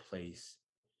things in place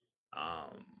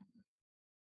um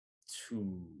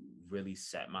to really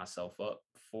set myself up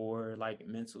for like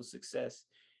mental success.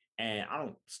 And I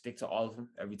don't stick to all of them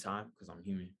every time because I'm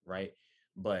human, right?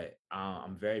 But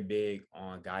I'm very big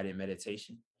on guided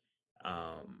meditation.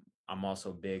 I'm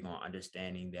also big on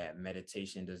understanding that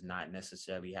meditation does not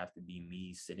necessarily have to be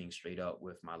me sitting straight up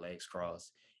with my legs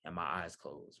crossed and my eyes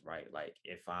closed, right? Like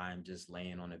if I'm just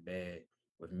laying on a bed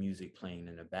with music playing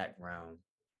in the background,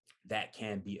 that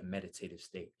can be a meditative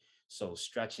state. So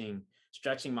stretching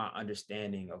my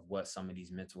understanding of what some of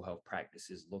these mental health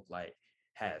practices look like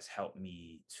has helped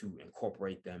me to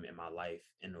incorporate them in my life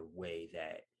in a way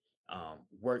that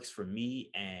works for me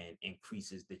and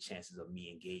increases the chances of me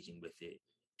engaging with it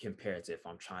compared to if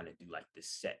I'm trying to do like this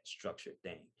set structured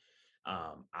thing.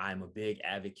 I'm a big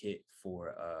advocate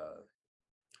for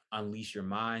Unleash Your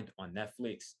Mind on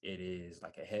Netflix. It is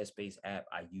like a Headspace app.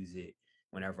 I use it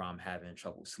whenever I'm having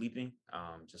trouble sleeping,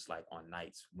 just like on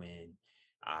nights when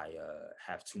I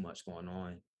have too much going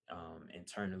on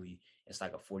internally. It's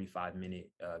like a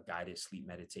 45-minute guided sleep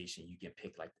meditation. You can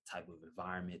pick like the type of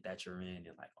environment that you're in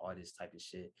and like all this type of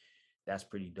shit. That's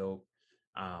pretty dope.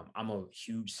 I'm a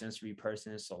huge sensory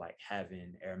person, so like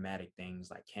having aromatic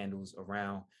things like candles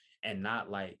around, and not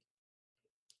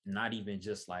even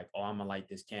just like, oh, I'm gonna light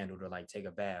this candle to like take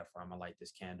a bath, or I'm gonna light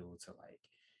this candle to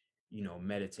like,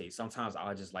 meditate. Sometimes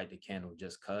I'll just light the candle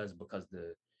just because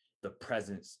the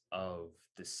presence of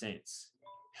the scents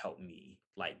help me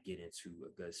like get into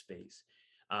a good space.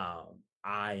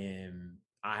 I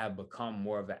have become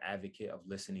more of an advocate of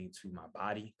listening to my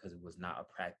body because it was not a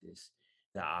practice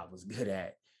that I was good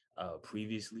at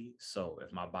previously. So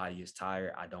if my body is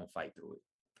tired, I don't fight through it.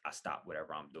 I stop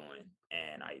whatever I'm doing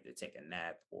and I either take a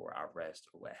nap or I rest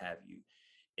or what have you.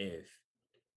 If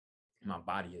my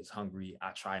body is hungry,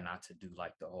 I try not to do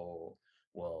like the whole,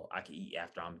 well, I can eat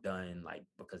after I'm done, like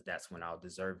because that's when I'll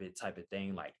deserve it type of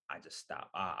thing. Like I just stop.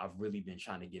 I've really been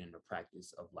trying to get into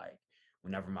practice of like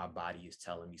whenever my body is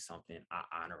telling me something, I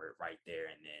honor it right there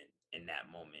and then in that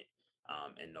moment.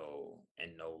 And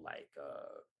no like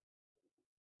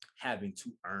having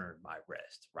to earn my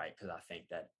rest, right? Because I think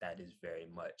that that is very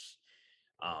much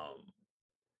um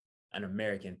an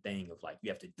American thing of like you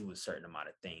have to do a certain amount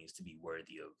of things to be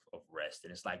worthy of rest.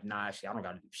 And it's like, nah, actually, I don't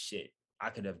got to do shit. I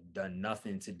could have done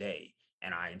nothing today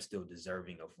and I am still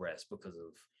deserving of rest because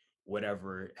of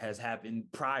whatever has happened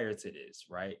prior to this,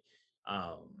 right?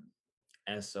 Um,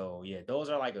 and so, yeah, those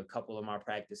are like a couple of my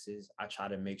practices. I try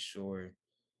to make sure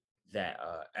that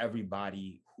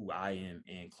everybody who I am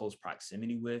in close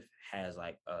proximity with has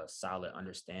like a solid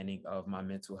understanding of my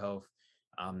mental health,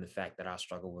 the fact that I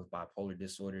struggle with bipolar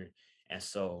disorder, and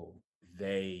so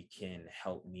they can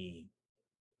help me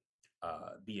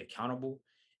be accountable.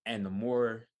 And the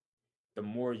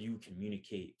more you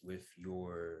communicate with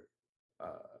your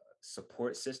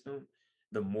support system,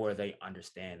 the more they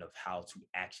understand of how to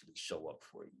actually show up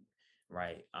for you,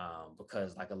 right?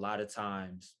 Because like a lot of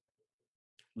times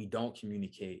we don't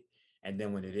communicate, and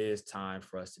then when it is time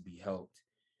for us to be helped,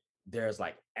 there's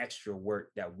like extra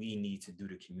work that we need to do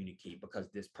to communicate because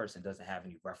this person doesn't have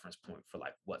any reference point for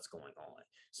like what's going on.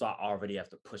 So I already have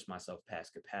to push myself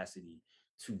past capacity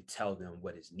to tell them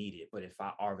what is needed. But if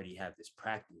I already have this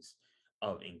practice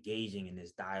of engaging in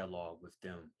this dialogue with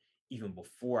them even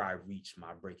before I reach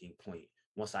my breaking point,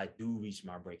 once I do reach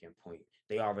my breaking point,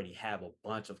 they already have a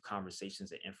bunch of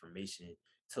conversations and information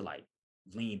to like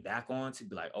lean back on to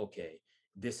be like, okay,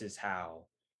 this is how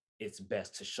it's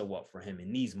best to show up for him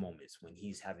in these moments when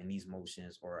he's having these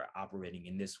motions or operating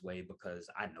in this way because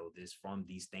I know this from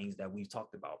these things that we've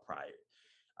talked about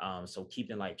prior. So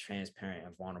keeping like transparent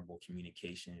and vulnerable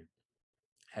communication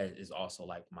is also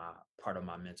like my part of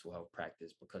my mental health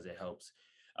practice because it helps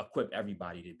equip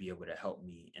everybody to be able to help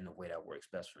me in the way that works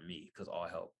best for me because all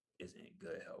help isn't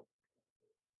good help.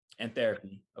 And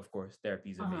therapy, of course, therapy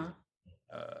is Uh-huh. amazing.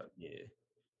 Yeah.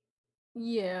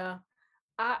 Yeah.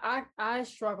 I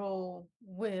struggle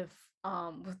with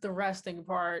the resting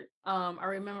part. I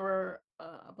remember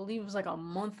I believe it was like a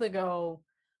month ago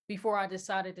before I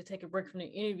decided to take a break from the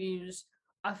interviews,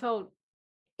 I felt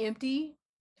empty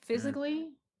Mhm. physically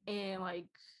and like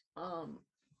um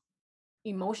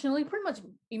emotionally, pretty much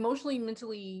emotionally,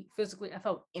 mentally, physically, I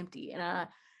felt empty. And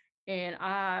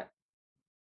I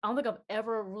don't think I've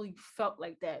ever really felt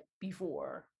like that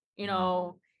before, you Mhm.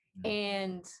 know, Mhm.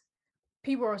 and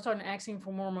people are starting asking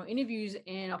for more interviews,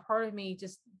 and a part of me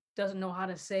just doesn't know how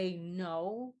to say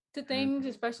no to Mhm. things,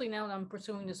 especially now that I'm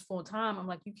pursuing this full time. I'm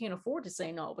like, you can't afford to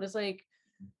say no, but it's like,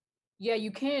 yeah,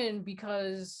 you can,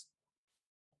 because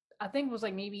I think it was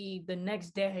like maybe the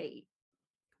next day,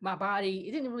 my body,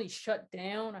 it didn't really shut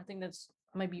down. I think I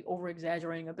might be over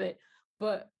exaggerating a bit,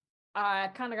 but I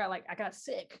kind of got like, I got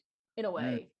sick in a Mhm.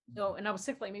 way. So, and I was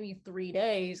sick for like maybe 3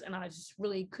 days, and I just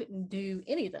really couldn't do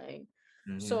anything.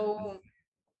 Mhm. So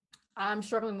I'm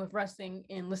struggling with resting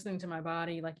and listening to my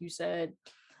body, like you said.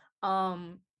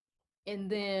 Um, and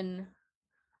then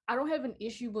I don't have an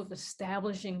issue with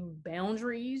establishing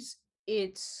boundaries.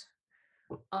 It's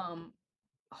um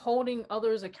holding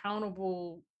others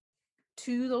accountable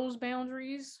to those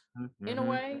boundaries Mhm. in a Mhm.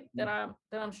 way that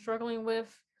I'm struggling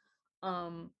with.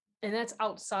 Um, and that's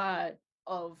outside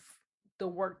of the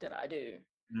work that I do.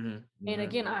 Mhm. And Mhm.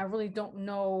 again, I really don't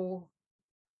know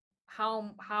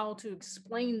how to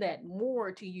explain that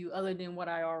more to you other than what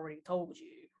I already told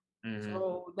you. Hmm.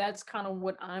 So that's kind of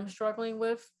what I'm struggling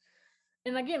with.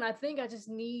 And again, I think I just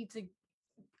need to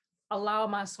allow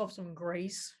myself some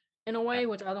grace in a way,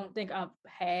 which I don't think I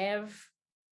have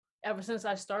ever since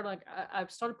I started. Like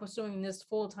I've started pursuing this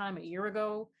full time a year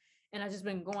ago, and I've just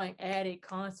been going at it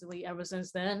constantly ever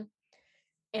since then.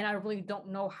 And I really don't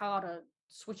know how to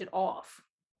switch it off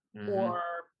Hmm. or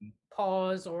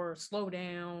pause or slow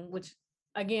down, which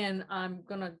again, I'm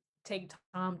gonna take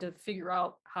time to figure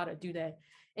out how to do that.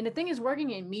 And the thing is,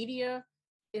 working in media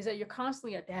is that you're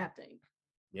constantly adapting.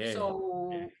 Yeah.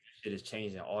 So Shit is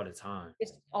changing all the time.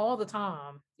 it's all the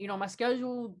time. My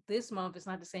schedule this month is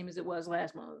not the same as it was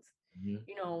last month.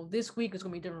 Hmm. This week is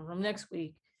gonna be different from next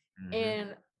week. Hmm.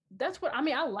 And that's what I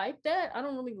mean. I like that. I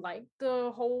don't really like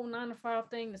the whole 9 to 5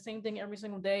 thing, the same thing every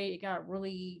single day. It got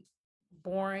really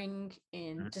boring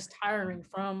and just tiring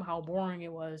from how boring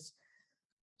it was.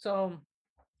 So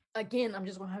again, I'm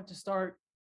just gonna have to start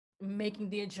making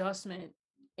the adjustment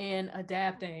and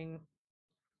adapting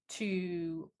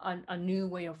to a new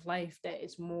way of life that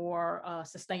is more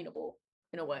sustainable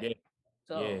in a way.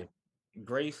 Yeah. Yeah. So,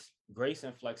 Grace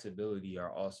and flexibility are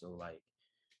also like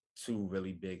two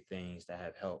really big things that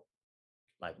have helped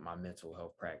like my mental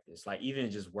health practice. Like even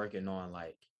just working on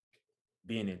like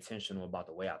being intentional about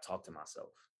the way I talk to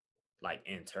myself, like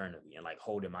internally, and like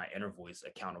holding my inner voice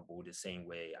accountable the same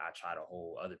way I try to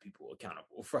hold other people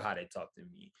accountable for how they talk to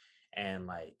me. And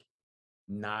like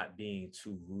not being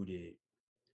too rooted,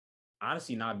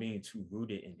 honestly, not being too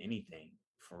rooted in anything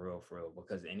for real,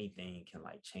 because anything can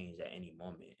like change at any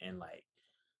moment. And like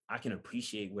I can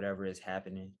appreciate whatever is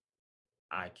happening.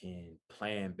 I can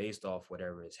plan based off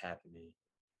whatever is happening,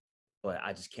 but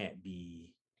I just can't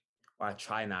be, or I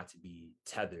try not to be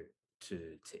tethered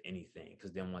to anything,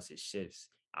 because then once it shifts,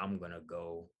 I'm gonna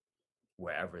go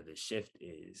wherever the shift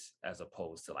is, as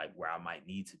opposed to like where I might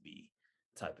need to be,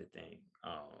 type of thing.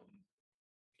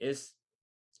 It's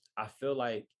I feel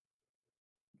like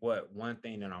what one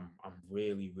thing that I'm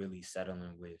really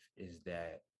settling with is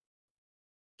that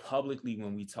publicly,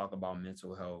 when we talk about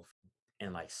mental health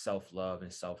and like self love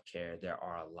and self care, there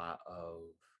are a lot of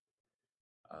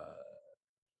uh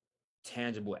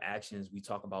tangible actions we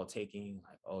talk about taking,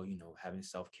 like, oh, having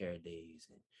self-care days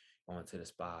and going to the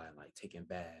spa and like taking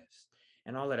baths,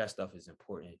 and all of that stuff is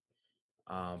important.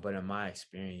 But in my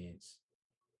experience,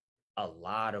 a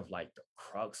lot of like the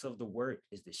crux of the work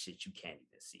is the shit you can't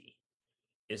even see.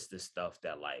 It's the stuff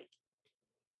that like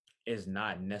is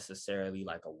not necessarily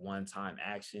like a one-time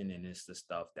action, and it's the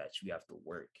stuff that you have to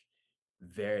work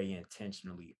very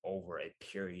intentionally over a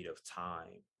period of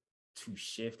time to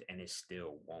shift, and it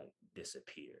still won't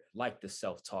disappear. Like the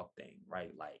self-talk thing,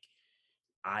 right? Like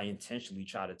I intentionally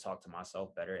try to talk to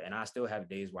myself better, and I still have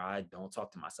days where I don't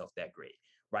talk to myself that great,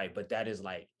 right? But that is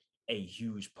like a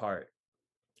huge part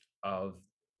of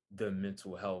the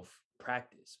mental health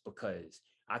practice, because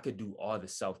I could do all the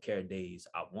self-care days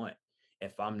I want.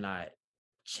 If I'm not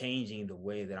changing the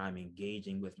way that I'm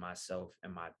engaging with myself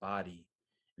and my body,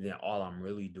 then all I'm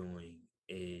really doing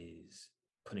is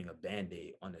putting a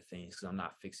band-aid on the things, because I'm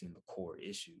not fixing the core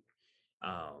issue.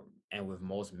 And with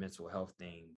most mental health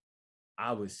things,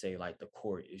 I would say like the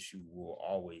core issue will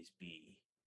always be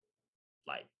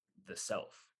like the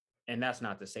self. And that's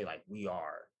not to say like we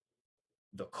are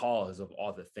the cause of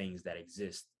all the things that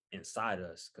exist inside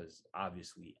us, because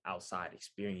obviously outside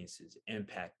experiences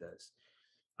impact us.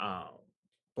 um,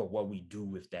 but what we do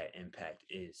with that impact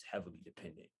is heavily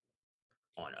dependent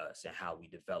on us, and how we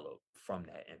develop from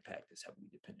that impact is heavily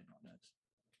dependent on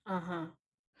us. uh-huh.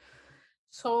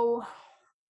 So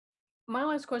my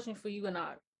last question for you and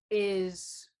I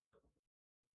is,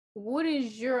 what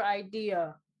is your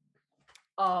idea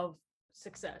of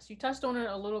success? You touched on it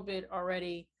a little bit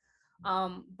already.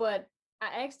 But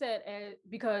I asked that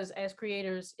because as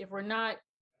creators, if we're not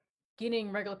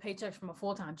getting regular paychecks from a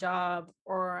full-time job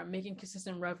or making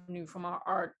consistent revenue from our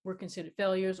art, we're considered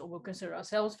failures, or we'll consider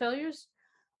ourselves failures.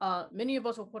 Many of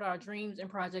us will put our dreams and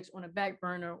projects on a back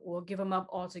burner or give them up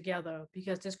altogether,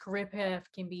 because this career path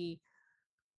can be,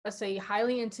 let's say,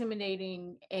 highly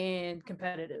intimidating and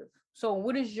competitive. So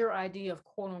what is your idea of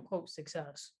quote unquote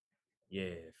success?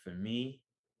 Yeah, for me,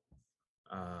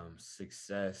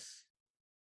 success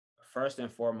first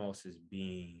and foremost is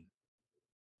being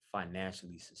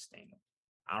financially sustainable.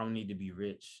 I don't need to be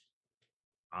rich.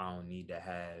 I don't need to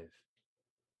have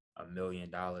 $1 million.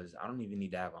 I don't even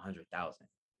need to have 100,000.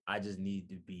 I just need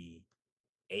to be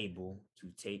able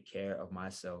to take care of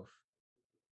myself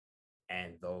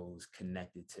and those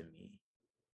connected to me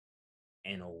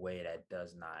in a way that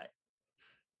does not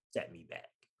set me back.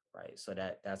 Right. So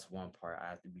that's one part. I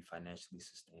have to be financially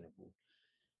sustainable.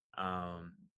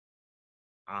 Um,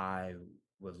 I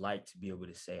would like to be able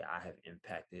to say I have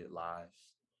impacted lives.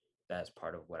 That's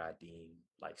part of what I deem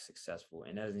like successful.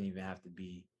 And it doesn't even have to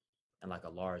be in like a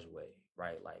large way,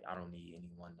 right? Like I don't need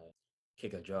anyone to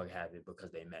kick a drug habit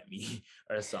because they met me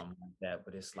or something like that.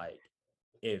 But it's like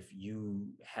if you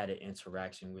had an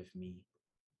interaction with me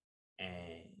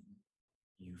and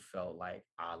you felt like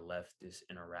I left this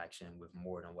interaction with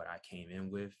more than what I came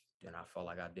in with, then I felt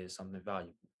like I did something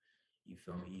valuable. You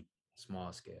feel me?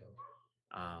 Small scale.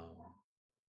 Um,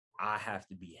 I have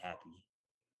to be happy.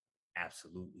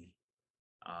 Absolutely.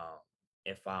 Um,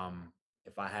 if I'm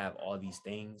if I have all these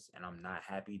things and I'm not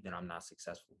happy, then I'm not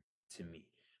successful to me.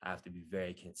 I have to be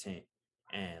very content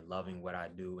and loving what I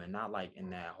do and not like in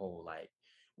that whole like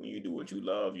when you do what you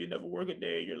love, you never work a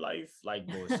day in your life, like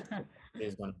bullshit.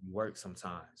 There's gonna be work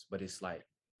sometimes, but it's like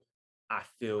I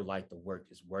feel like the work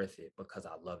is worth it because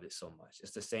I love it so much.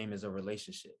 It's the same as a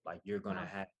relationship. Like you're gonna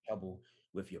Uh-huh. have trouble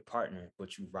with your partner,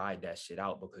 but you ride that shit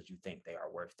out because you think they are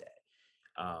worth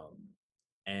that.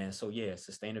 And so yeah,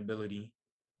 sustainability,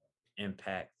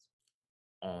 impact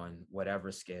on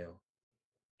whatever scale,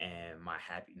 and my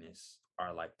happiness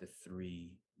are like the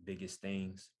three biggest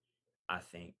things I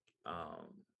think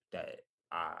that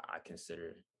I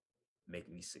consider make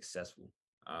me successful.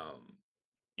 Um,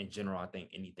 in general, I think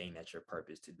anything that's your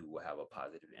purpose to do will have a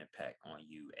positive impact on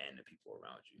you and the people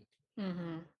around you.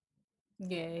 Hmm.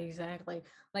 Yeah, exactly.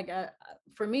 Like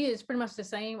for me, it's pretty much the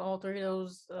same. All three of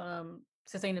those: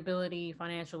 sustainability,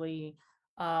 financially,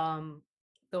 um,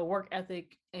 the work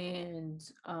ethic, and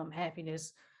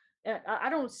happiness. I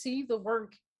don't see the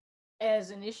work as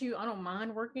an issue. I don't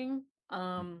mind working.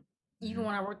 Even Mm-hmm.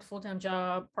 when I worked a full time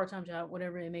job, part time job,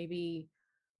 whatever it may be,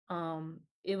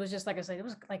 it was just like I said,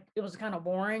 it was kind of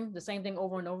boring, the same thing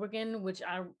over and over again, which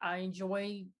I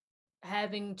enjoy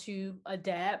having to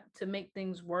adapt to make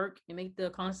things work and make the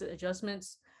constant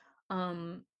adjustments.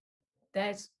 Um,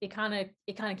 that's it kind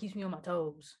of keeps me on my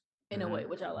toes in a Mm-hmm. way,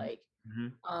 which I like.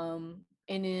 Mm-hmm.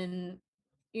 And then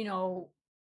you know,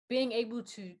 being able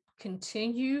to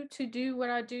continue to do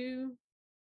what I do,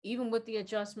 even with the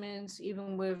adjustments,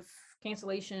 even with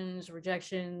cancellations,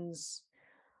 rejections,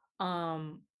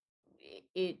 um,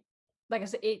 it like I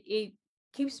said, it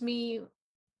keeps me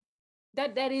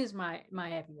that is my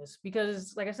happiness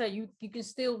because like I said, you can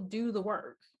still do the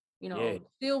work. Yeah.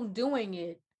 Still doing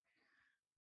it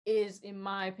is, in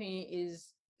my opinion,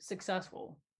 is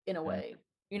successful in a way.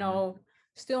 You Mm-hmm. know,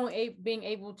 still being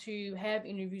able to have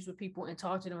interviews with people and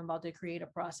talk to them about their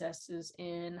creative processes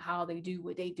and how they do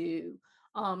what they do.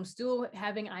 Still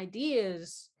having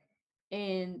ideas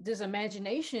and this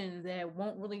imagination that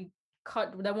won't really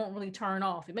turn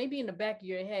off. It may be in the back of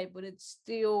your head, but it's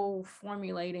still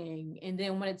formulating. And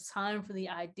then when it's time for the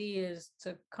ideas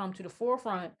to come to the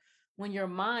forefront, when your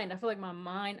mind, I feel like my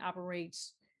mind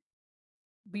operates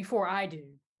before I do.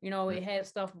 It has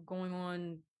stuff going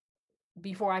on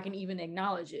before I can even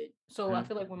acknowledge it. So I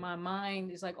feel like when my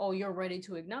mind is like, oh, you're ready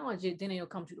to acknowledge it, then it'll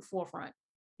come to the forefront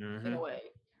in Mm-hmm. a way.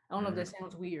 I don't know if Mm-hmm. that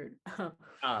sounds weird.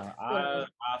 I But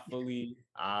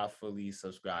I fully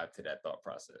subscribe to that thought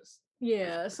process. For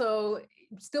yeah, so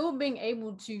still being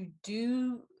able to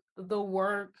do the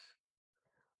work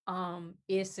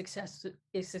is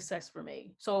success for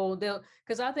me. So they'll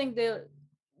because I think they'll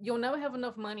you'll never have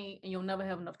enough money and you'll never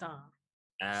have enough time.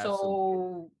 Absolutely.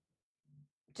 So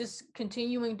just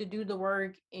continuing to do the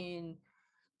work and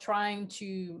trying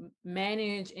to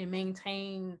manage and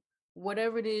maintain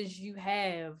whatever it is you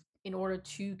have in order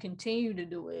to continue to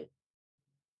do it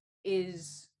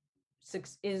is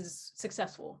is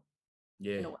successful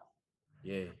Yeah. in a way.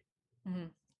 Yeah. Mhm.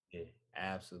 Yeah.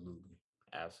 Absolutely.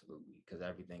 Absolutely. Because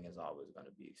everything is always going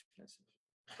to be expensive.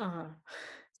 Uh-huh.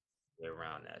 Get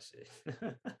around that shit.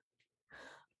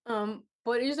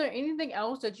 But is there anything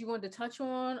else that you want to touch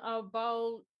on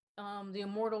about the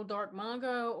Immortal Dark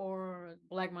manga or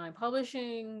Black Mind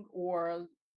Publishing or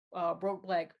Broke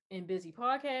Black and Busy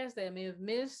podcast that I may have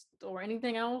missed or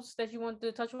anything else that you want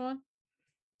to touch on?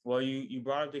 Well, you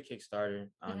brought up the Kickstarter.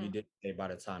 You Hmm. did say by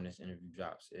the time this interview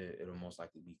drops, it'll most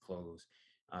likely be closed,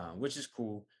 which is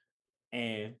cool.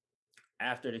 And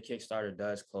after the Kickstarter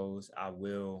does close, I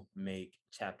will make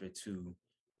chapter two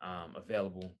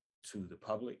available to the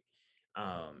public.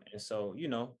 And so,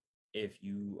 if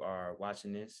you are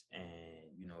watching this and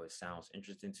it sounds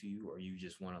interesting to you, or you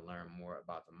just want to learn more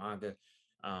about the manga,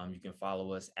 you can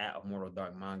follow us at Immortal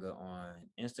Dark Manga on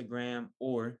Instagram,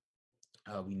 or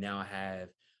we now have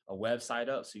a website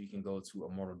up, so you can go to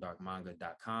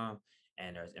immortaldarkmanga.com,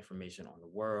 and there's information on the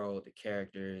world, the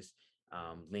characters,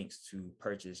 links to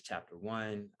purchase chapter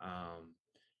one.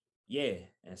 Yeah,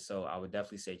 and so I would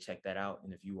definitely say check that out.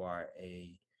 And if you are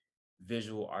a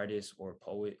visual artist or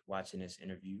poet watching this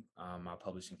interview, my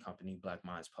publishing company, Black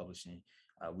Minds Publishing,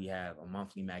 we have a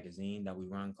monthly magazine that we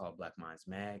run called Black Minds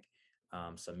Mag.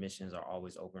 Submissions are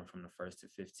always open from the 1st to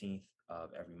 15th of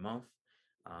every month.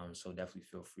 So definitely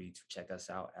feel free to check us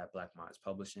out at Black Minds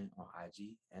Publishing on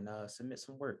IG and submit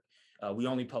some work. We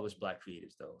only publish Black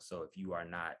creatives though. So if you are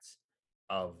not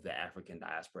of the African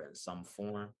diaspora in some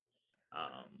form,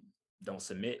 um, don't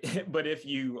submit. But if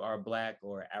you are Black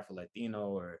or Afro-Latino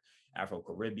or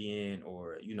Afro-Caribbean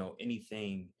or,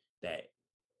 anything that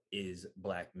is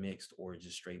Black mixed or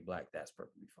just straight Black, that's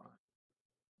perfectly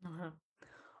fine. Uh-huh.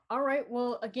 All right.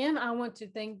 Well, again, I want to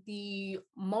thank the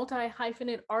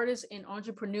multi-hyphenate artist and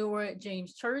entrepreneur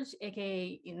James Church,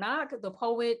 aka Enoch, the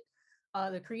poet,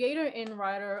 the creator and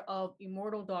writer of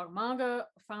Immortal Dark Manga,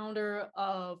 founder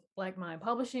of Black Mind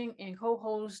Publishing, and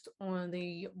co-host on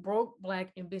the Broke,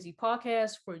 Black, and Busy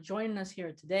podcast for joining us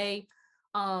here today.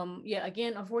 Yeah,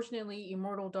 again, unfortunately,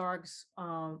 Immortal Dark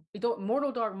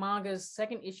Manga's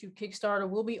second issue Kickstarter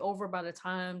will be over by the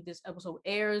time this episode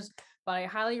airs, but I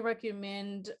highly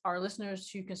recommend our listeners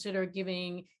to consider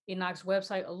giving Enoch's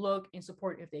website a look and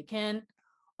support if they can.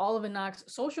 All of Enoch's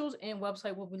socials and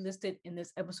website will be listed in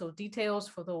this episode details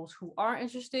for those who are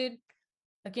interested.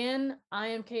 Again, I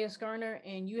am KS Garner,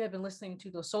 and you have been listening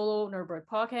to the Solo Nerdberg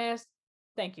podcast.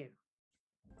 Thank you.